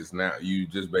now. You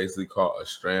just basically caught a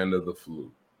strand of the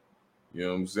flu. You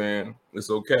know what I'm saying?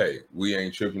 It's okay. We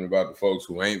ain't tripping about the folks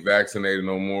who ain't vaccinated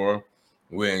no more.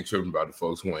 We ain't tripping about the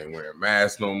folks who ain't wearing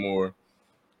masks no more.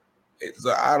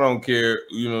 So I don't care,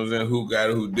 you know what I'm saying, who got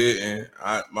it, who didn't.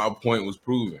 My point was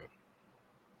proven.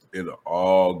 It'll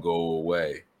all go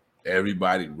away.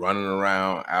 Everybody running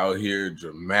around out here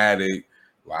dramatic,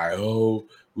 like, oh,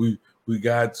 we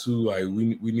got to, like,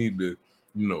 we need to,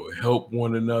 help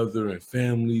one another and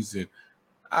families, and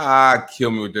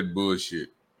kill me with that bullshit.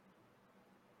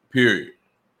 Period.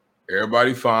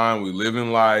 Everybody fine. We live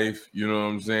in life. You know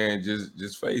what I'm saying?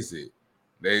 Just face it.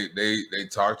 They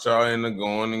talked y'all into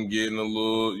going and getting a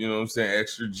little, you know what I'm saying,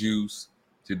 extra juice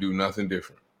to do nothing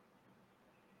different.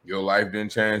 Your life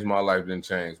didn't change. My life didn't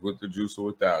change. With the juice or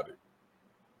without it.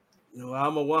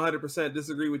 I'm a 100%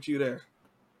 disagree with you there.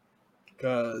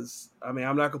 Because, I'm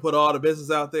not going to put all the business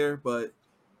out there, but,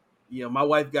 my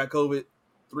wife got COVID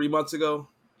 3 months ago.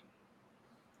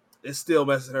 It's still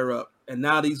messing her up. And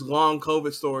now these long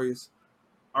COVID stories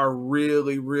are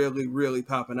really, really, really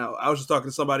popping out. I was just talking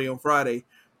to somebody on Friday.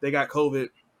 They got COVID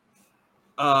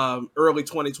early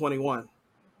 2021.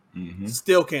 Mm-hmm.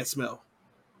 Still can't smell.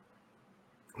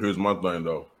 Here's my thing,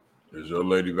 though. Is your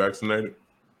lady vaccinated?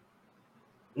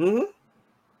 Mm-hmm.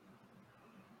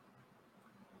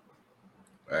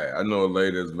 Hey, I know a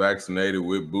lady that's vaccinated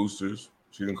with boosters.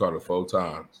 She done caught it 4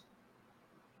 times.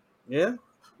 Yeah.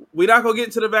 We're not going to get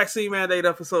into the vaccine mandate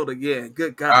episode again.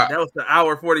 Good God. That was the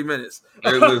hour 40 minutes.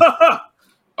 Hey, listen,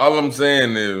 all I'm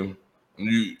saying is,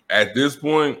 at this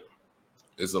point,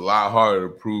 it's a lot harder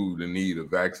to prove the need of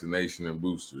vaccination and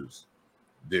boosters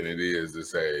than it is to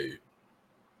say,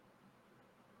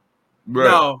 bro.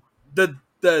 No,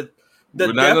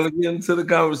 we're not going to get into the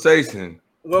conversation.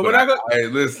 Well, we're not going. Hey,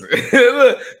 listen,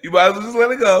 look, you might as well just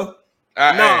let it go.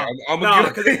 No,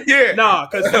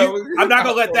 because I'm not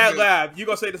gonna let that laugh. You're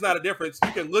gonna say there's not a difference.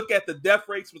 You can look at the death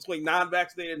rates between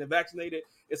non-vaccinated and vaccinated.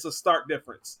 It's a stark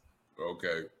difference.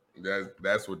 Okay,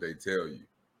 that's what they tell you.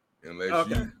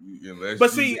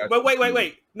 But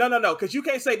wait. No. Because you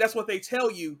can't say that's what they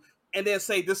tell you and then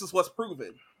say this is what's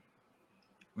proven.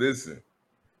 Listen,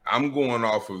 I'm going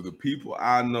off of the people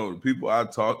I know, the people I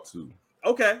talk to.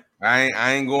 Okay.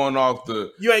 I ain't going off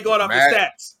the. You ain't going off the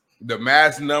stats. The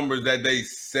mass numbers that they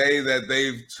say that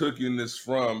they've taken this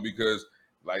from, because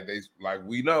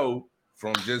we know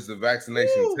from just the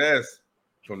vaccination test,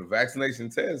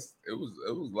 it was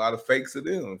a lot of fakes of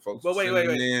them. Folks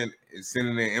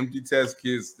sending in empty test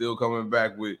kits, still coming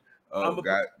back with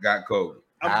got COVID.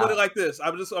 I'm put it like this.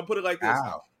 I'm put it like this.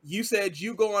 How? You said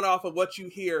you going off of what you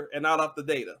hear and not off the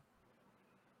data.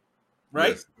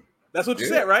 Right? Yes. That's what you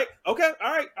said, right? Okay,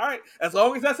 all right. As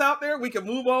long as that's out there, we can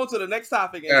move on to the next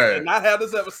topic and not have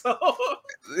this episode.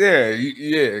 Yeah,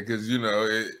 because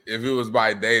if it was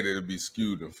by data, it'd be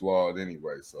skewed and flawed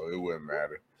anyway, so it wouldn't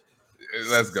matter.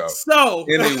 Let's go. So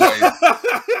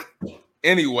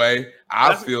anyway,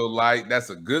 I feel like that's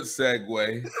a good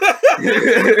segue.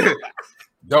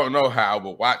 Don't know how,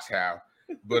 but watch how.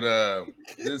 But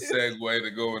this segue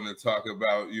to go in and talk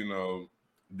about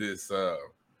this.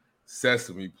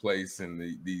 Sesame Place and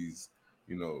these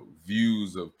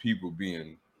views of people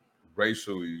being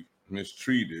racially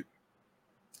mistreated,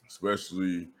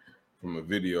 especially from a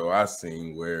video I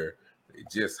seen where they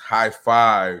just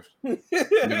high-fived, what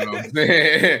I'm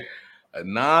saying, a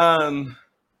non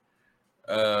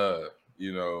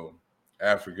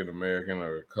African American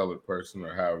or colored person,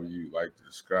 or however you like to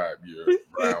describe your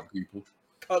brown people.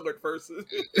 Colored person.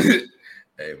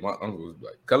 Hey, my uncle was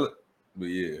like colored, but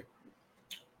yeah.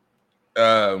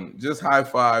 Just high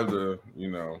five the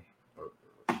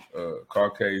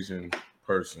Caucasian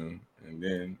person, and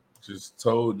then just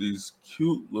told these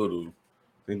cute little,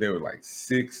 I think they were like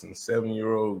 6 and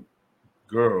 7-year-old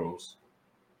girls,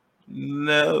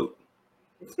 no,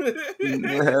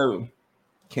 no,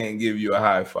 can't give you a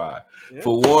high five. Yeah.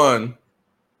 For one,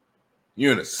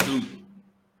 you're in a suit.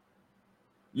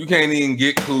 You can't even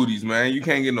get cooties, man. You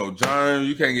can't get no germs.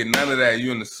 You can't get none of that.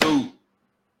 You in the suit.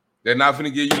 They're not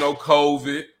finna give you no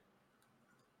COVID.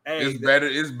 Hey,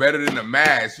 it's better than a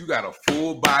mask. You got a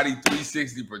full body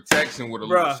 360 protection with a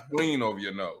little screen over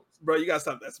your nose. Bro, you gotta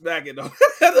stop that smacking though.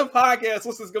 The podcast,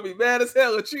 what's this gonna be mad as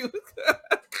hell at you?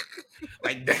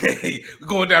 Like, dang, we're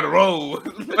going down the road.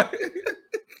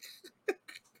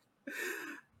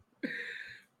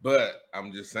 But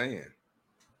I'm just saying,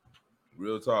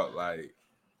 real talk, like,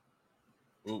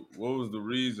 what was the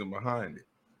reason behind it?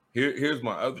 Here's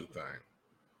my other thing.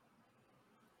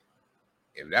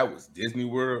 If that was Disney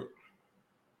World,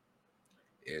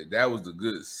 if that was the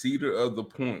good Cedar of the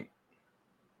Point,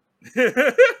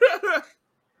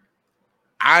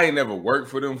 I ain't never worked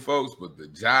for them folks, but the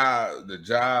job,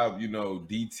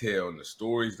 detail and the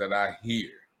stories that I hear,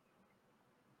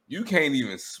 you can't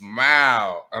even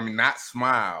smile. I mean, not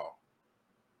smile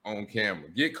on camera.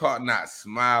 Get caught not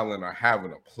smiling or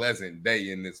having a pleasant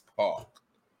day in this park.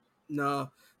 No,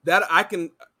 that I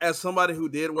can, as somebody who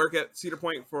did work at Cedar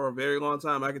Point for a very long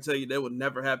time, I can tell you that would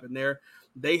never happen there.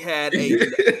 They had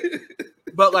a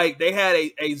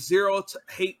zero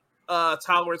hate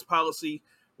tolerance policy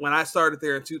when I started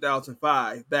there in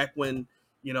 2005, back when,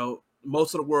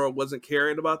 most of the world wasn't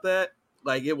caring about that.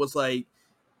 Like, it was like,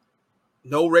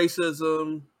 no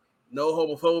racism, no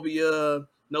homophobia,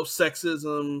 no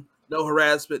sexism, no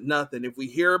harassment, nothing. If we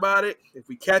hear about it, if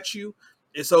we catch you,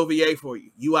 it's OVA for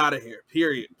you. You out of here,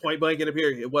 period. Point blank in a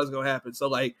period. It wasn't going to happen. So,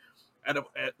 like, at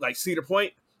Cedar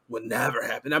Point, would never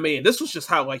happen. I mean, this was just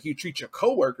how, like, you treat your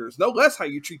coworkers, no less how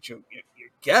you treat your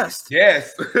guests.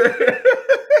 Yes.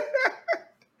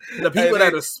 The people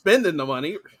that are spending the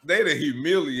money. They'd have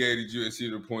humiliated you at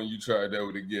Cedar Point. You tried that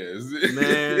with a guest.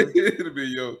 Man. It'd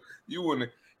be you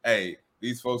wouldn't. Hey,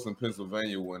 these folks in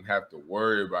Pennsylvania wouldn't have to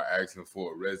worry about asking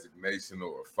for a resignation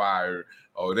or a fire.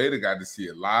 Oh, they'd have got to see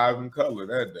it live in color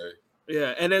that day.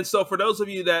 Yeah, and then so for those of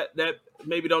you that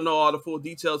maybe don't know all the full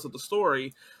details of the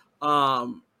story,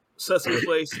 Sesame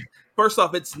Place, first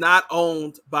off, it's not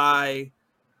owned by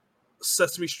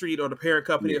Sesame Street or the parent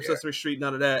company of Sesame Street,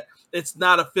 none of that. It's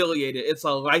not affiliated. It's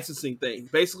a licensing thing.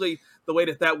 Basically, the way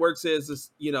that works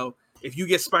is if you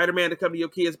get Spider-Man to come to your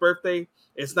kid's birthday,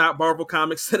 it's not Marvel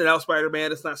Comics sending out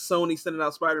Spider-Man. It's not Sony sending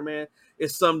out Spider-Man.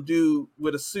 It's some dude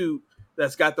with a suit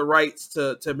that's got the rights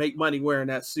to make money wearing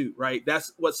that suit, right?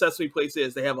 That's what Sesame Place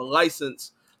is. They have a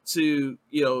license to,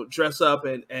 dress up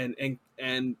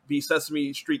and be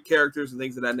Sesame Street characters and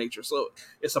things of that nature. So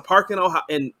it's a park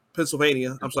in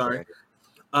Pennsylvania. I'm sorry.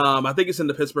 I think it's in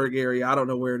the Pittsburgh area. I don't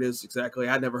know where it is exactly.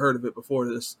 I'd never heard of it before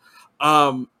this.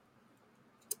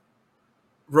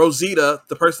 Rosita,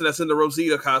 the person that's in the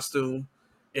Rosita costume,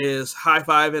 is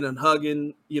high-fiving and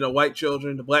hugging, white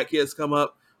children. The black kids come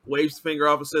up, waves the finger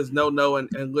off and says, no,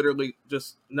 and literally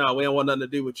just, no, we don't want nothing to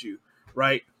do with you,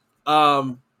 right?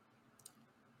 The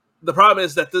problem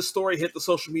is that this story hit the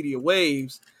social media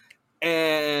waves,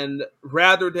 and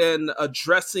rather than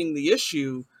addressing the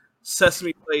issue,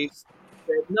 Sesame Place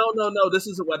said, no, this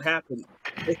isn't what happened.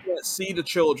 They can't see the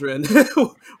children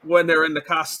when they're in the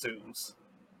costumes.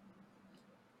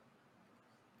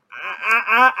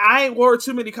 I ain't wore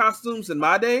too many costumes in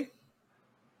my day.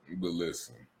 But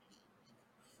listen.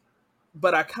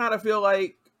 But I kind of feel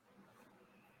like,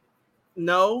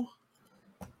 no.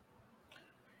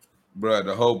 Bruh,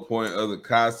 the whole point of the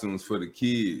costumes for the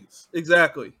kids.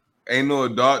 Exactly. Ain't no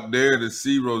adult there to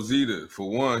see Rosita. For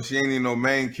one, she ain't even no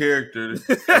main character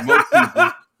that most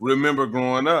people remember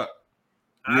growing up.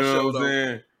 You know what I'm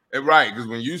saying? And right, because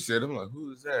when you said, I'm like,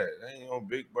 who is that? That ain't no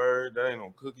Big Bird. That ain't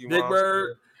no Cookie Monster. Big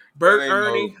Bird, Bert,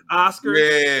 Ernie, Oscar.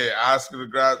 Yeah, Oscar the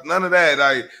Grouch. None of that.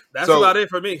 That's about it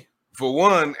for me. For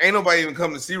one, ain't nobody even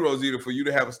come to see Rosita for you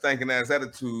to have a stinking ass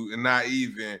attitude and not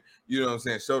even,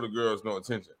 show the girls no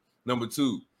attention. Number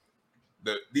two,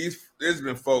 there's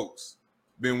been folks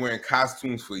been wearing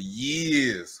costumes for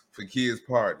years for kids'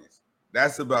 parties.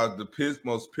 That's about the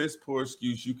most piss poor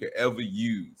excuse you could ever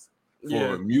use for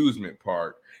an amusement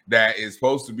park that is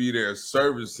supposed to be there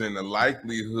servicing the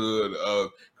likelihood of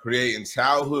creating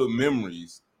childhood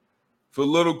memories for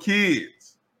little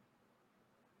kids.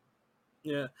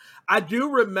 Yeah. I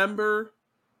do remember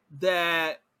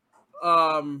that,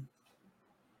 when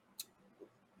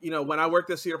I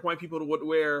worked at Cedar Point, people would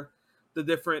wear the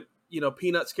different,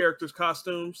 Peanuts characters'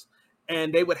 costumes.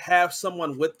 and they would have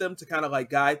someone with them to kind of like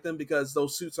guide them because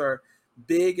those suits are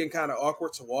big and kind of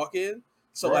awkward to walk in.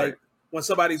 So like when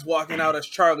somebody's walking out as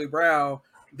Charlie Brown,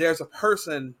 there's a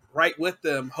person right with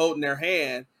them holding their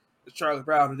hand as Charlie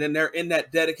Brown, and then they're in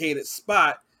that dedicated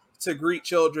spot to greet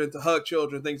children, to hug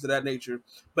children, things of that nature.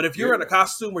 But if you're in a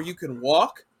costume where you can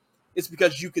walk, it's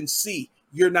because you can see.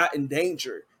 You're not in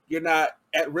danger. You're not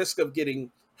at risk of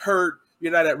getting hurt.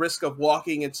 You're not at risk of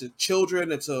walking into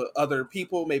children, into other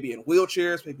people, maybe in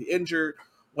wheelchairs, maybe injured,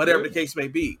 whatever the case may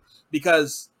be.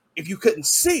 Because if you couldn't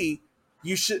see,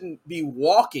 you shouldn't be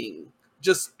walking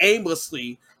just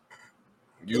aimlessly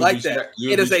like that.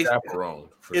 It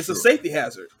is a safety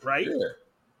hazard, right? Yeah.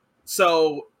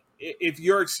 So if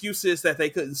your excuse is that they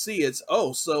couldn't see, it's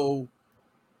so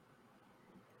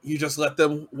you just let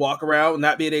them walk around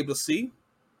not being able to see.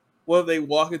 Well, they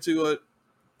walk into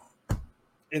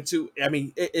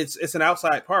it's an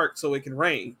outside park, so it can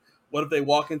rain. What if they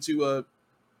walk into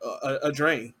a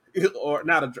drain or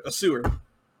not a sewer?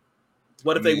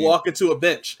 What if they walk into a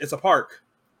bench? It's a park.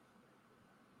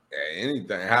 Yeah,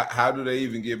 anything. How do they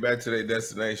even get back to their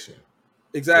destination?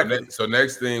 Exactly. So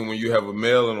next thing, when you have a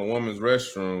male in a woman's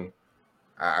restroom,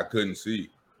 I couldn't see.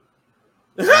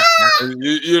 You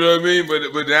know what I mean?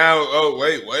 But now,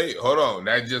 wait, hold on.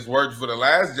 That just worked for the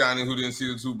last Johnny who didn't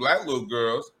see the two black little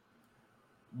girls.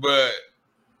 But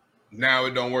now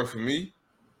it don't work for me.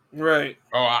 Right.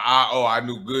 I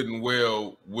knew good and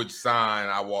well which sign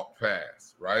I walked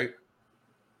past, right?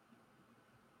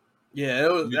 Yeah,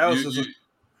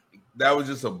 that was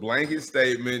just a blanket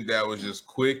statement that was just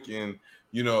quick and,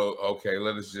 okay,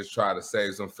 let us just try to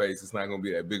save some face. It's not going to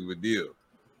be that big of a deal.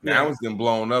 Now it's been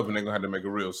blown up and they're going to have to make a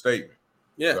real statement.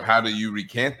 Yeah. So how do you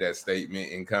recant that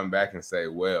statement and come back and say,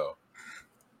 well.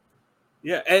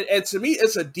 Yeah, and to me,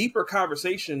 it's a deeper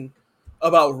conversation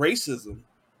about racism.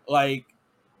 Like,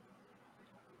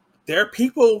 there are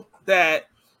people that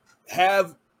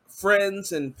have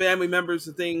friends and family members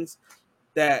and things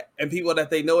and people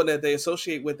that they know and that they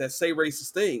associate with that say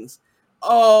racist things.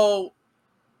 Oh,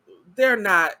 they're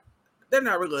not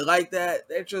really like that.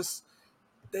 They just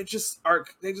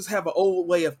have an old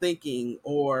way of thinking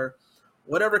or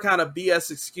whatever kind of BS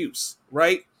excuse,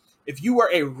 right? If you were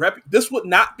this would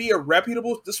not be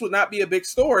a big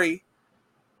story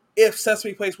if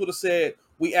Sesame Place would have said,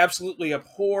 we absolutely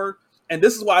abhor, and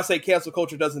this is why I say cancel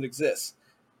culture doesn't exist.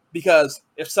 Because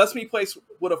if Sesame Place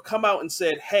would have come out and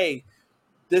said, hey,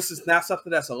 this is not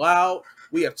something that's allowed,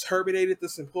 we have terminated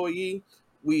this employee,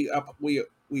 we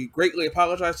greatly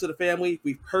apologize to the family,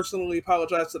 we personally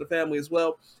apologize to the family as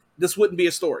well, this wouldn't be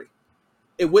a story.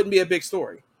 It wouldn't be a big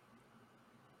story.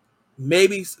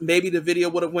 Maybe the video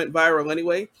would have went viral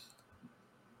anyway,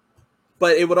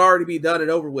 but it would already be done and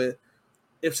over with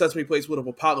if Sesame Place would have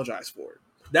apologized for it.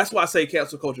 That's why I say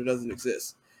cancel culture doesn't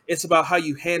exist. It's about how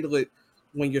you handle it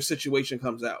when your situation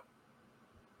comes out.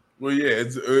 Well, yeah,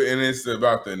 it's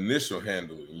about the initial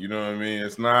handling. You know what I mean?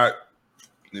 It's not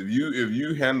if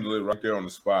you handle it right there on the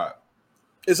spot,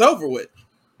 it's over with.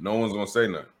 No one's gonna say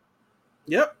nothing.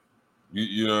 Yep.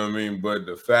 You know what I mean? But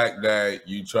the fact that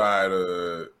you try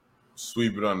to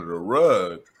sweep it under the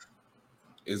rug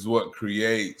is what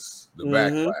creates the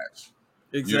backlash.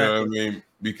 Exactly. You know what I mean?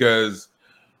 Because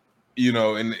in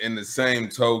the same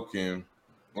token,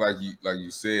 like you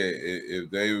said,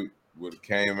 if they would have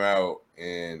came out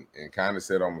and kind of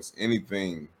said almost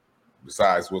anything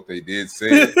besides what they did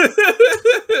say,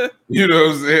 you know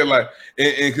what I'm saying? Like,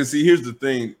 and cause see, here's the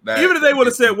thing that even if they would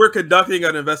have said we're conducting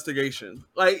an investigation,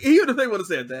 like even if they would have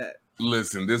said that.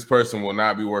 Listen, this person will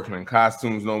not be working in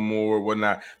costumes no more,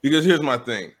 whatnot. Because here's my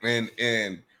thing, and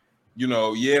we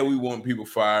want people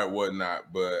fired,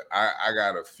 whatnot, but I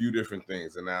got a few different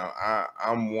things, and now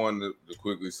I'm one to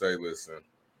quickly say, listen,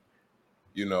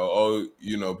 people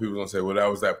gonna say, well, that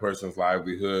was that person's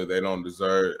livelihood. They don't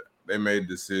deserve. They made a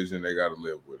decision. They got to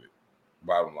live with it.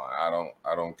 Bottom line,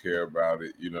 I don't care about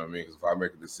it. You know what I mean? Because if I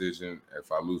make a decision,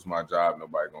 if I lose my job,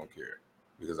 nobody gonna care.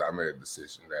 Because I made a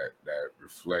decision that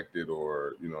reflected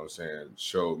or,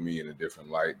 showed me in a different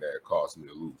light that caused me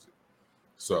to lose it.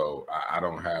 So I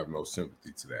don't have no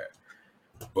sympathy to that.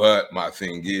 But my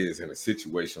thing is, in a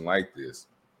situation like this,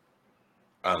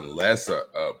 unless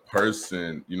a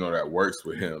person, that works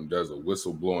with him does a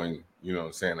whistleblowing,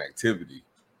 activity,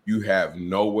 you have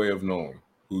no way of knowing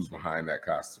who's behind that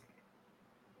costume.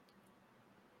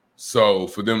 So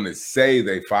for them to say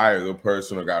they fired the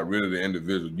person or got rid of the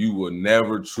individual, you will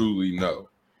never truly know.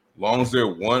 As long as they're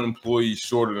one employee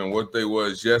shorter than what they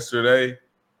was yesterday,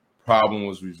 problem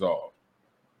was resolved.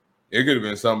 It could have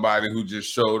been somebody who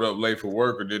just showed up late for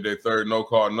work or did their third no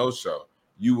call, no show.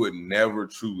 You would never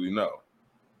truly know.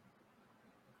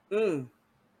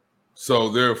 So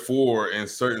therefore, in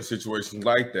certain situations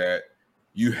like that,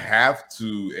 you have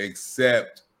to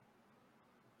accept,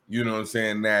 you know what I'm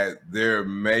saying, that there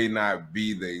may not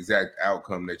be the exact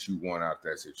outcome that you want out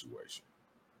that situation.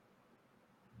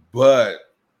 But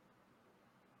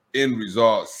in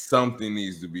result, something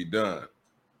needs to be done.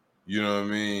 You know what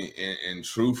I mean? And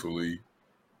truthfully,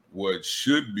 what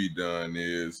should be done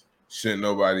is shouldn't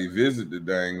nobody visit the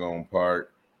dang on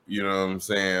park, you know what I'm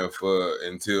saying,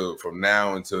 from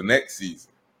now until next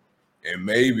season. And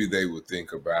maybe they would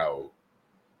think about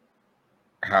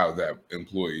how that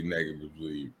employee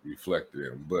negatively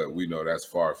reflected them. But we know that's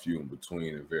far few in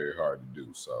between and very hard to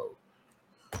do. So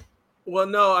Well,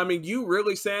 no, I mean, you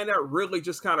really saying that really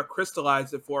just kind of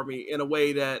crystallized it for me in a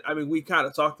way that, I mean, we kind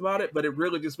of talked about it, but it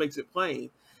really just makes it plain.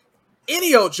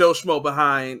 Any old Joe Schmo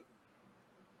behind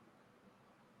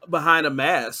a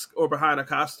mask or behind a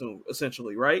costume,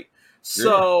 essentially, right?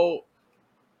 So,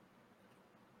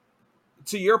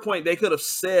 to your point, they could have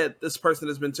said this person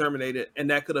has been terminated, and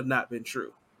that could have not been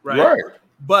true, right? right.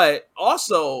 But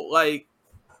also, like,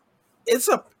 it's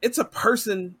a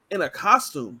person in a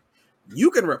costume. You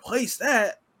can replace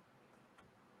that,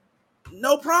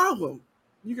 no problem.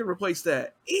 You can replace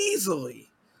that easily.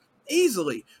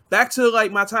 Back to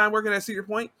like my time working at Cedar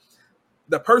Point,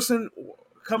 the person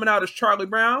coming out as Charlie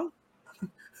Brown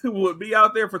would be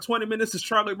out there for 20 minutes as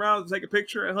Charlie Brown to take a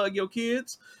picture and hug your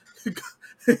kids.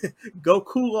 Go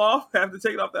cool off after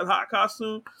taking off that hot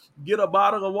costume, get a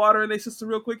bottle of water in their system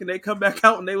real quick, and they come back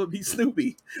out and they would be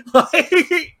Snoopy.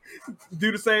 Like,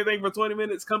 do the same thing for 20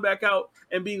 minutes, come back out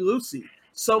and be Lucy.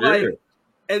 So like,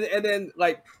 and then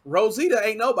like Rosita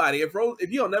ain't nobody. If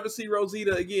you don't never see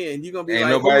Rosita again, you're gonna be ain't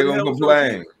like, nobody gonna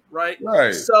complain, right?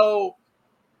 Right. So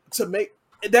to make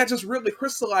that just really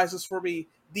crystallizes for me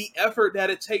the effort that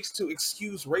it takes to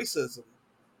excuse racism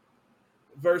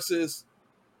versus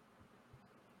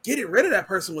getting rid of that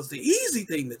person was the easy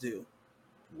thing to do.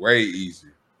 Way easy.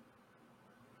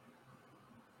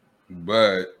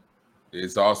 But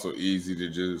it's also easy to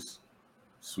just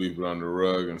sweep it under the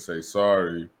rug and say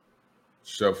sorry,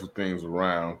 shuffle things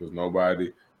around because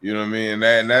nobody, you know what I mean?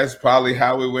 And that's probably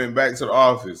how we went back to the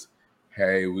office.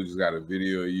 Hey, we just got a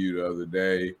video of you the other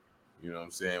day. You know what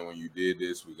I'm saying? When you did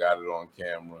this, we got it on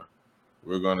camera.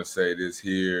 We're going to say this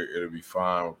here. It'll be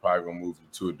fine. We're probably going to move you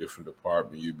to a different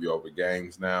department. You'll be over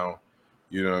games now.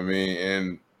 You know what I mean?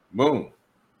 And boom,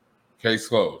 case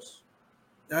closed.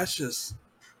 That's just,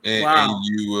 and, wow. And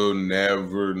you will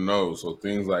never know. So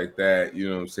things like that, you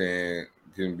know what I'm saying,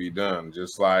 can be done.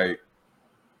 Just like,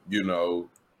 you know,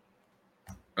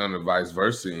 on the vice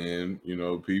versa end, you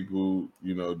know, people,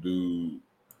 you know, do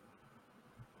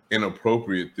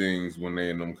inappropriate things when they're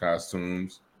in them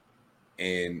costumes,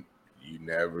 and you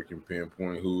never can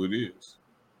pinpoint who it is.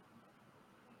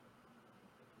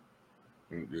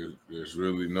 There's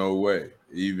really no way.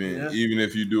 Even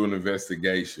if you do an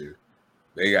investigation,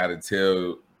 they got to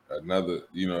tell another,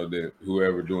 you know, that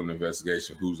whoever doing the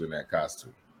investigation who's in that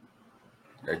costume.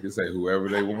 They can say whoever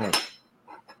they want.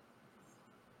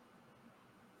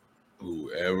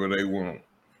 Whoever they want.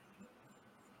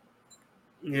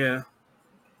 Yeah.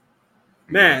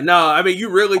 Man, no, I mean, you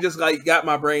really just like got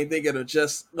my brain thinking of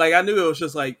just like, I knew it was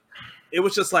just like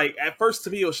at first to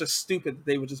me it was just stupid that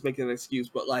they would just make an excuse,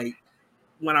 but like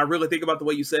when I really think about the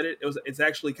way you said it, it's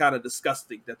actually kind of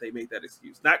disgusting that they made that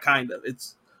excuse. Not kind of, it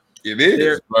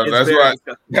is. Bro.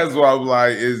 That's why I'm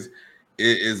like,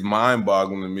 it's mind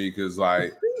boggling to me because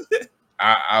like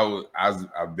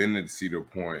I've been to Cedar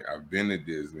Point, I've been to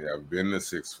Disney, I've been to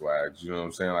Six Flags. You know what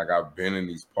I'm saying? Like I've been in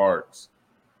these parks,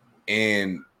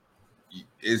 and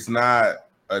it's not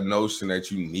a notion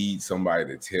that you need somebody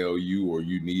to tell you or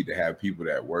you need to have people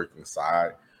that work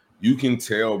inside. You can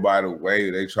tell by the way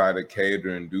they try to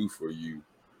cater and do for you.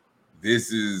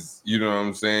 This is, you know what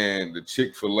I'm saying, the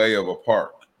Chick-fil-A of a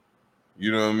park.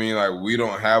 You know what I mean? Like we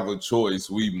don't have a choice.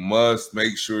 We must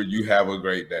make sure you have a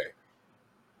great day.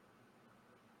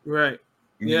 Right.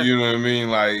 Yeah. You know what I mean?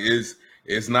 Like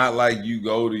it's not like you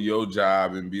go to your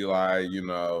job and be like, you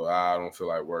know, I don't feel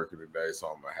like working today, so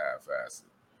I'm gonna half-ass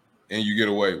it. And you get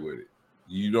away with it.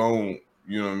 You don't,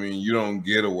 you know what I mean? You don't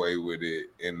get away with it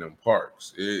in them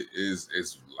parks. It's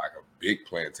like a big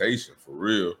plantation for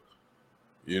real.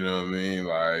 You know what I mean?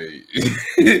 Like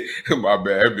my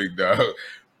bad, big dog.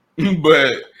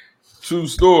 But true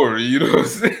story, you know what I'm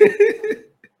saying?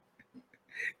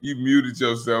 You muted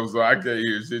yourself, so I can't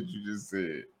hear shit you just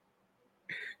said.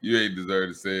 You ain't deserve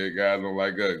to say it. Guys don't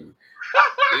like ugly.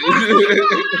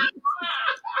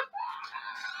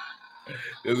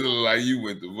 It look like you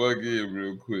went the fuck in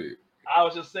real quick. I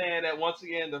was just saying that once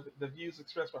again, the views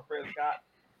expressed by Fred Scott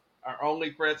are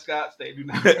only Fred Scotts. They do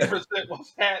not represent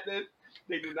what's happening.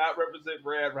 They do not represent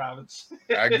Brad Robinson.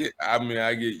 I get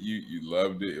you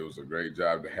loved it. It was a great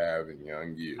job to have in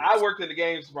young years. I worked in the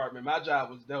games department. My job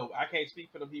was dope. I can't speak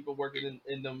for the people working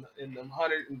in them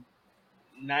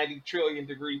 190 trillion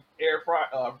degree air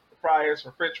fryers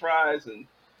for French fries and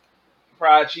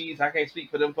fried cheese. I can't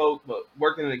speak for them folks, but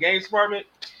working in the games department,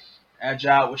 that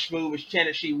job was smooth as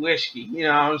Tennessee whiskey. You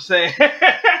know what I'm saying?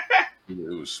 It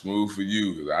was smooth for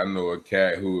you because I know a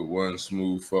cat who it wasn't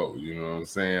smooth for. You know what I'm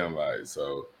saying? Like,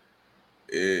 so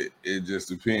it just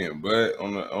depends. But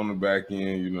on the back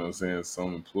end, you know what I'm saying,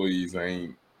 some employees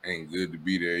ain't good to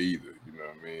be there either. You know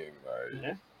what I mean? Like,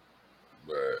 Yeah.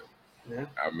 But Yeah.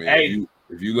 I mean, Hey,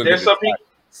 if you look at the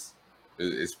tactics,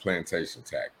 it's plantation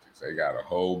tactics. They got a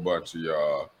whole bunch of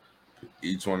y'all,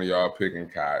 each one of y'all picking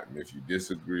cotton. If you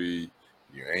disagree,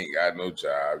 you ain't got no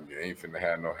job, you ain't finna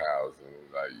have no housing.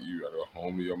 Like, you gotta go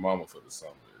home to your mama for the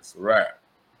summer. It's a wrap.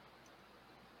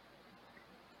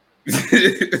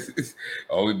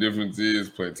 Only difference is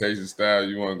plantation style.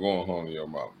 You want to go home to your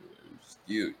mama.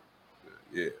 Yeah.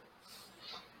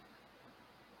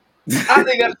 I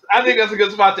think that's a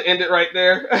good spot to end it right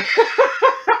there.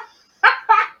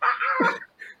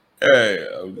 Hey,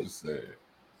 I'm just saying.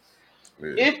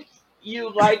 Yeah. If you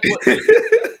like what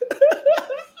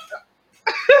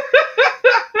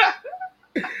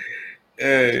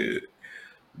hey,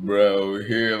 bro,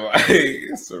 here, like,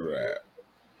 it's a wrap.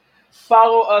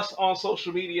 follow us on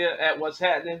social media at What's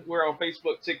Happening. We're on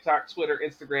Facebook, TikTok, Twitter,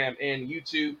 Instagram, and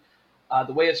YouTube.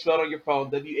 The way it's spelled on your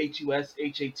phone,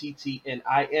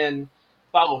 WHUSHATTNIN.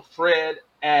 Follow Fred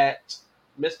at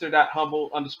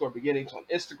Mr.Humble_beginnings on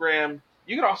Instagram.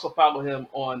 You can also follow him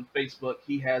on Facebook.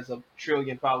 He has 1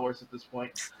 trillion followers at this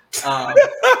point.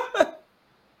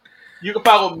 You can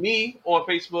follow me on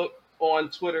Facebook, on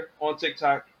Twitter, on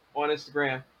TikTok, on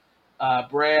Instagram.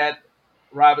 Brad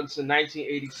Robinson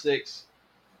 1986.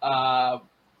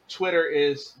 Twitter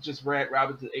is just Brad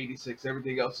Robinson 86.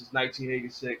 Everything else is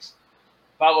 1986.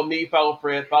 Follow me, follow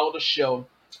Fred, follow the show.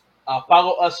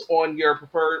 Follow us on your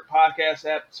preferred podcast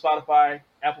app, Spotify,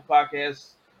 Apple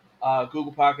Podcasts,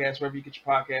 Google Podcasts, wherever you get your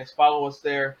podcasts. Follow us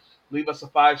there. Leave us a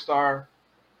 5-star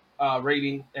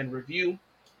rating and review.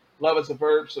 Love is a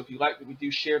verb, so if you like what we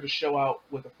do, share the show out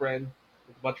with a friend,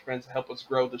 with a bunch of friends to help us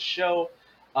grow the show.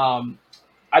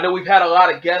 I know we've had a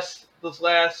lot of guests this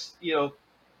last, 4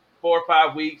 or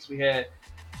 5 weeks. We had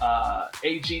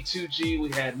AG2G,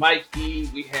 we had Mike E,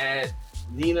 we had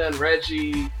Nina and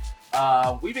Reggie.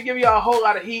 We've been giving y'all a whole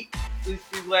lot of heat these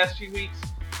last few weeks.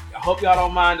 I hope y'all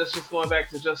don't mind us just going back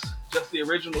to just the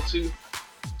original 2,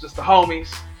 just the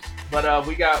homies. But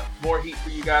we got more heat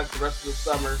for you guys the rest of the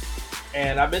summer.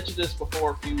 And I mentioned this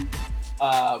before a few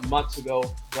months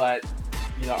ago, but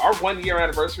our 1-year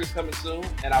anniversary is coming soon,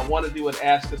 and I want to do an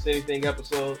Ask Us Anything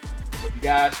episode. So if you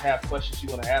guys have questions you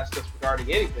want to ask us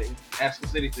regarding anything, ask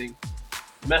us anything.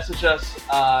 Message us,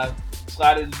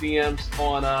 slide in the DMs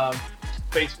on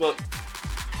Facebook.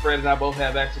 Fred and I both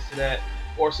have access to that.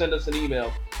 Or send us an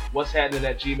email,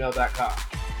 what'shappening@gmail.com.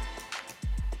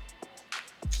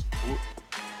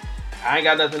 I ain't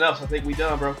got nothing else. I think we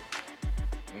done, bro.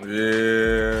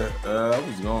 Yeah, I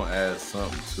was going to add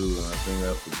something too, and I think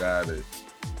I forgot it.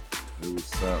 It was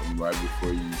something right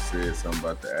before you said something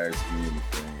about to ask me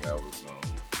anything. I was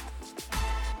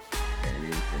can't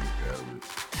even think of it.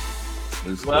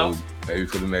 It's cool. Maybe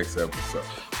for the next episode.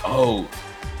 Oh,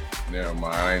 never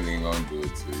mind. I ain't even going to do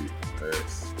it to you.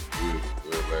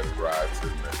 We'll let it ride to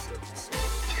the next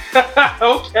episode.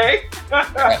 Okay.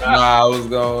 I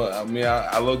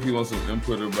low-key want some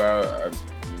input about it.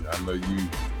 I know you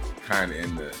kind of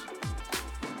in the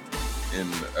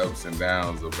ups and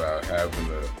downs about having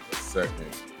a second,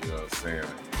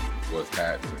 what's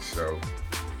happening show.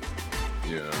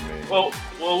 You know what I mean? Well,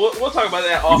 we'll talk about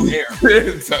that off air.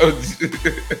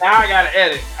 Now I gotta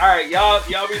edit. All right,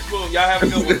 y'all be smooth. Y'all have a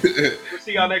good one. We'll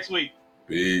see y'all next week.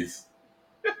 Peace.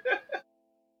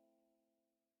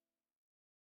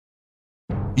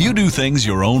 You do things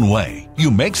your own way. You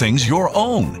make things your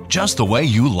own, just the way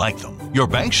you like them. Your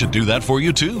bank should do that for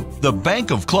you too. The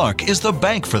Bank of Clark is the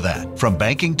bank for that. From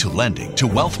banking to lending to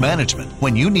wealth management.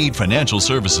 When you need financial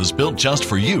services built just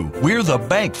for you, we're the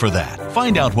bank for that.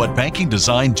 Find out what banking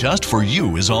designed just for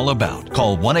you is all about.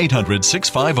 Call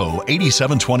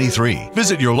 1-800-650-8723.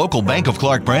 Visit your local Bank of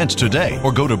Clark branch today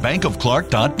or go to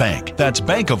bankofclark.bank. That's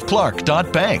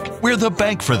bankofclark.bank. We're the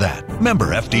bank for that. Member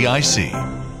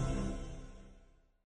FDIC.